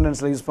சிம்பிள் ப்ரெசன்ட்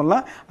டென்ஸில் யூஸ்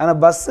பண்ணலாம். ஆனால்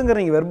பஸ்ஸுங்கிற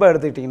நீங்கள் வெர்பாக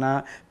எடுத்துக்கிட்டிங்கன்னா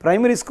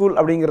பிரைமரி ஸ்கூல்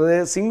அப்படிங்கிறது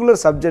சிங்குலர்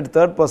சப்ஜெக்ட்,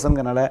 3rd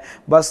personங்கிறனால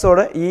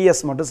பஸ்ஸோட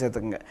இஎஸ் மட்டும்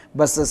சேர்த்துக்குங்க,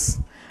 பஸ்ஸஸ்.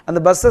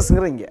 அந்த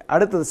பஸ்ஸஸ்ங்கிற இங்கே.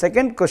 அடுத்தது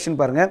செகண்ட் கொஸ்டின்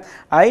பாருங்கள்.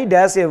 ஐ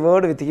days A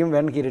word with him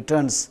when he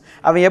returns.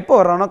 அவன் எப்போ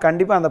வர்றானோ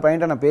கண்டிப்பாக அந்த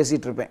பையன்ட்ட நான்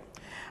பேசிகிட்டு இருப்பேன்.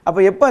 அப்போ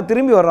எப்போ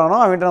திரும்பி வர்றானோ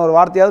அவன்கிட்ட நான் ஒரு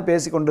வார்த்தையாவது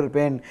பேசி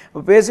கொண்டிருப்பேன்.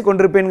 இப்போ பேசி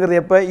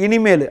கொண்டிருப்பேங்கிறது எப்போ?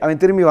 இனிமேல்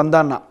அவன் திரும்பி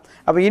வந்தான்னா.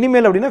 அப்போ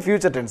இனிமேல் அப்படின்னா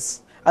ஃபியூச்சர் டென்ஸ்,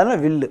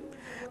 அதனால் வில்லு.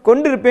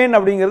 கொண்டிருப்பேன்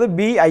அப்படிங்கிறது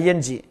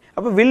BING.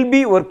 அப்போ வில் பி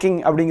ஒர்க்கிங்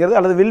அப்படிங்கிறது,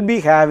 அல்லது வில் பி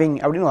ஹேவிங்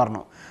அப்படின்னு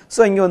வரணும்.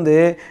 ஸோ இங்கே வந்து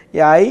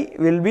I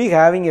will be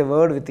having a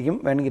word with him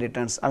when he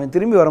returns. அவன்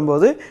திரும்பி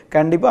வரும்போது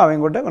கண்டிப்பாக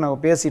அவங்க கூட நான்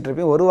பேசிகிட்டு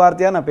இருப்பேன், ஒரு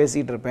வார்த்தையாக நான்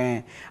பேசிகிட்டு இருப்பேன்.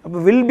 அப்போ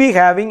வில் பி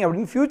ஹேவிங்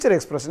அப்படின்னு ஃபியூச்சர்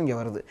எக்ஸ்பிரஷன் இங்கே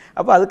வருது.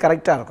 அப்போ அது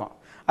கரெக்டாக இருக்கும்.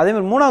 அதே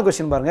மாதிரி மூணாவது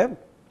கொஸ்டின் பாருங்கள்,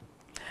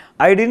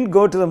 I didn't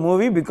go to the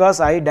movie because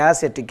I dash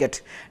a ticket.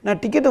 நான்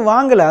டிக்கெட்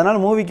வாங்கலை, அதனால்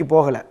மூவிக்கு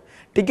போகலை.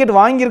 டிக்கெட்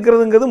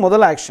வாங்கியிருக்கிறதுங்கிறது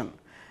முதல் ஆக்ஷன்,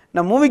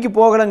 நான் மூவிக்கு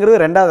போகலைங்கிறது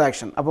ரெண்டாவது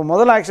ஆக்ஷன். அப்போ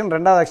முதல் ஆக்ஷன்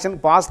ரெண்டாவது ஆக்ஷன்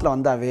பாஸ்ட்டில்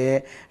வந்தாவே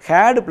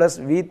had ப்ளஸ்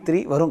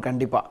V3 வரும்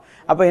கண்டிப்பாக.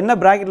 அப்போ என்ன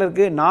ப்ராக்கெட்டில்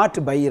இருக்குது, நாட்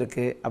பை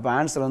இருக்குது. அப்போ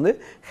ஆன்சர் வந்து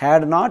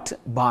had not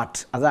bought,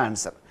 அதுதான்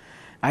answer.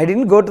 I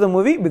didn't go to the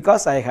movie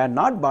because I had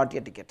not bought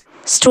a ticket.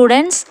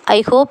 Students,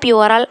 I hope you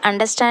are all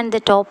understand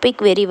the topic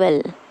very well.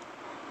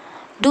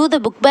 Do the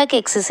book back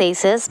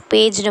exercises,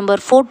 page number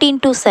 14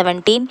 to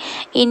 17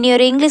 in your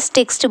English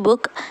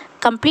textbook.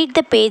 Complete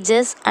the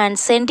pages and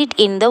send it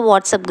in the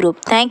WhatsApp group.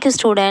 Thank you,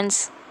 students.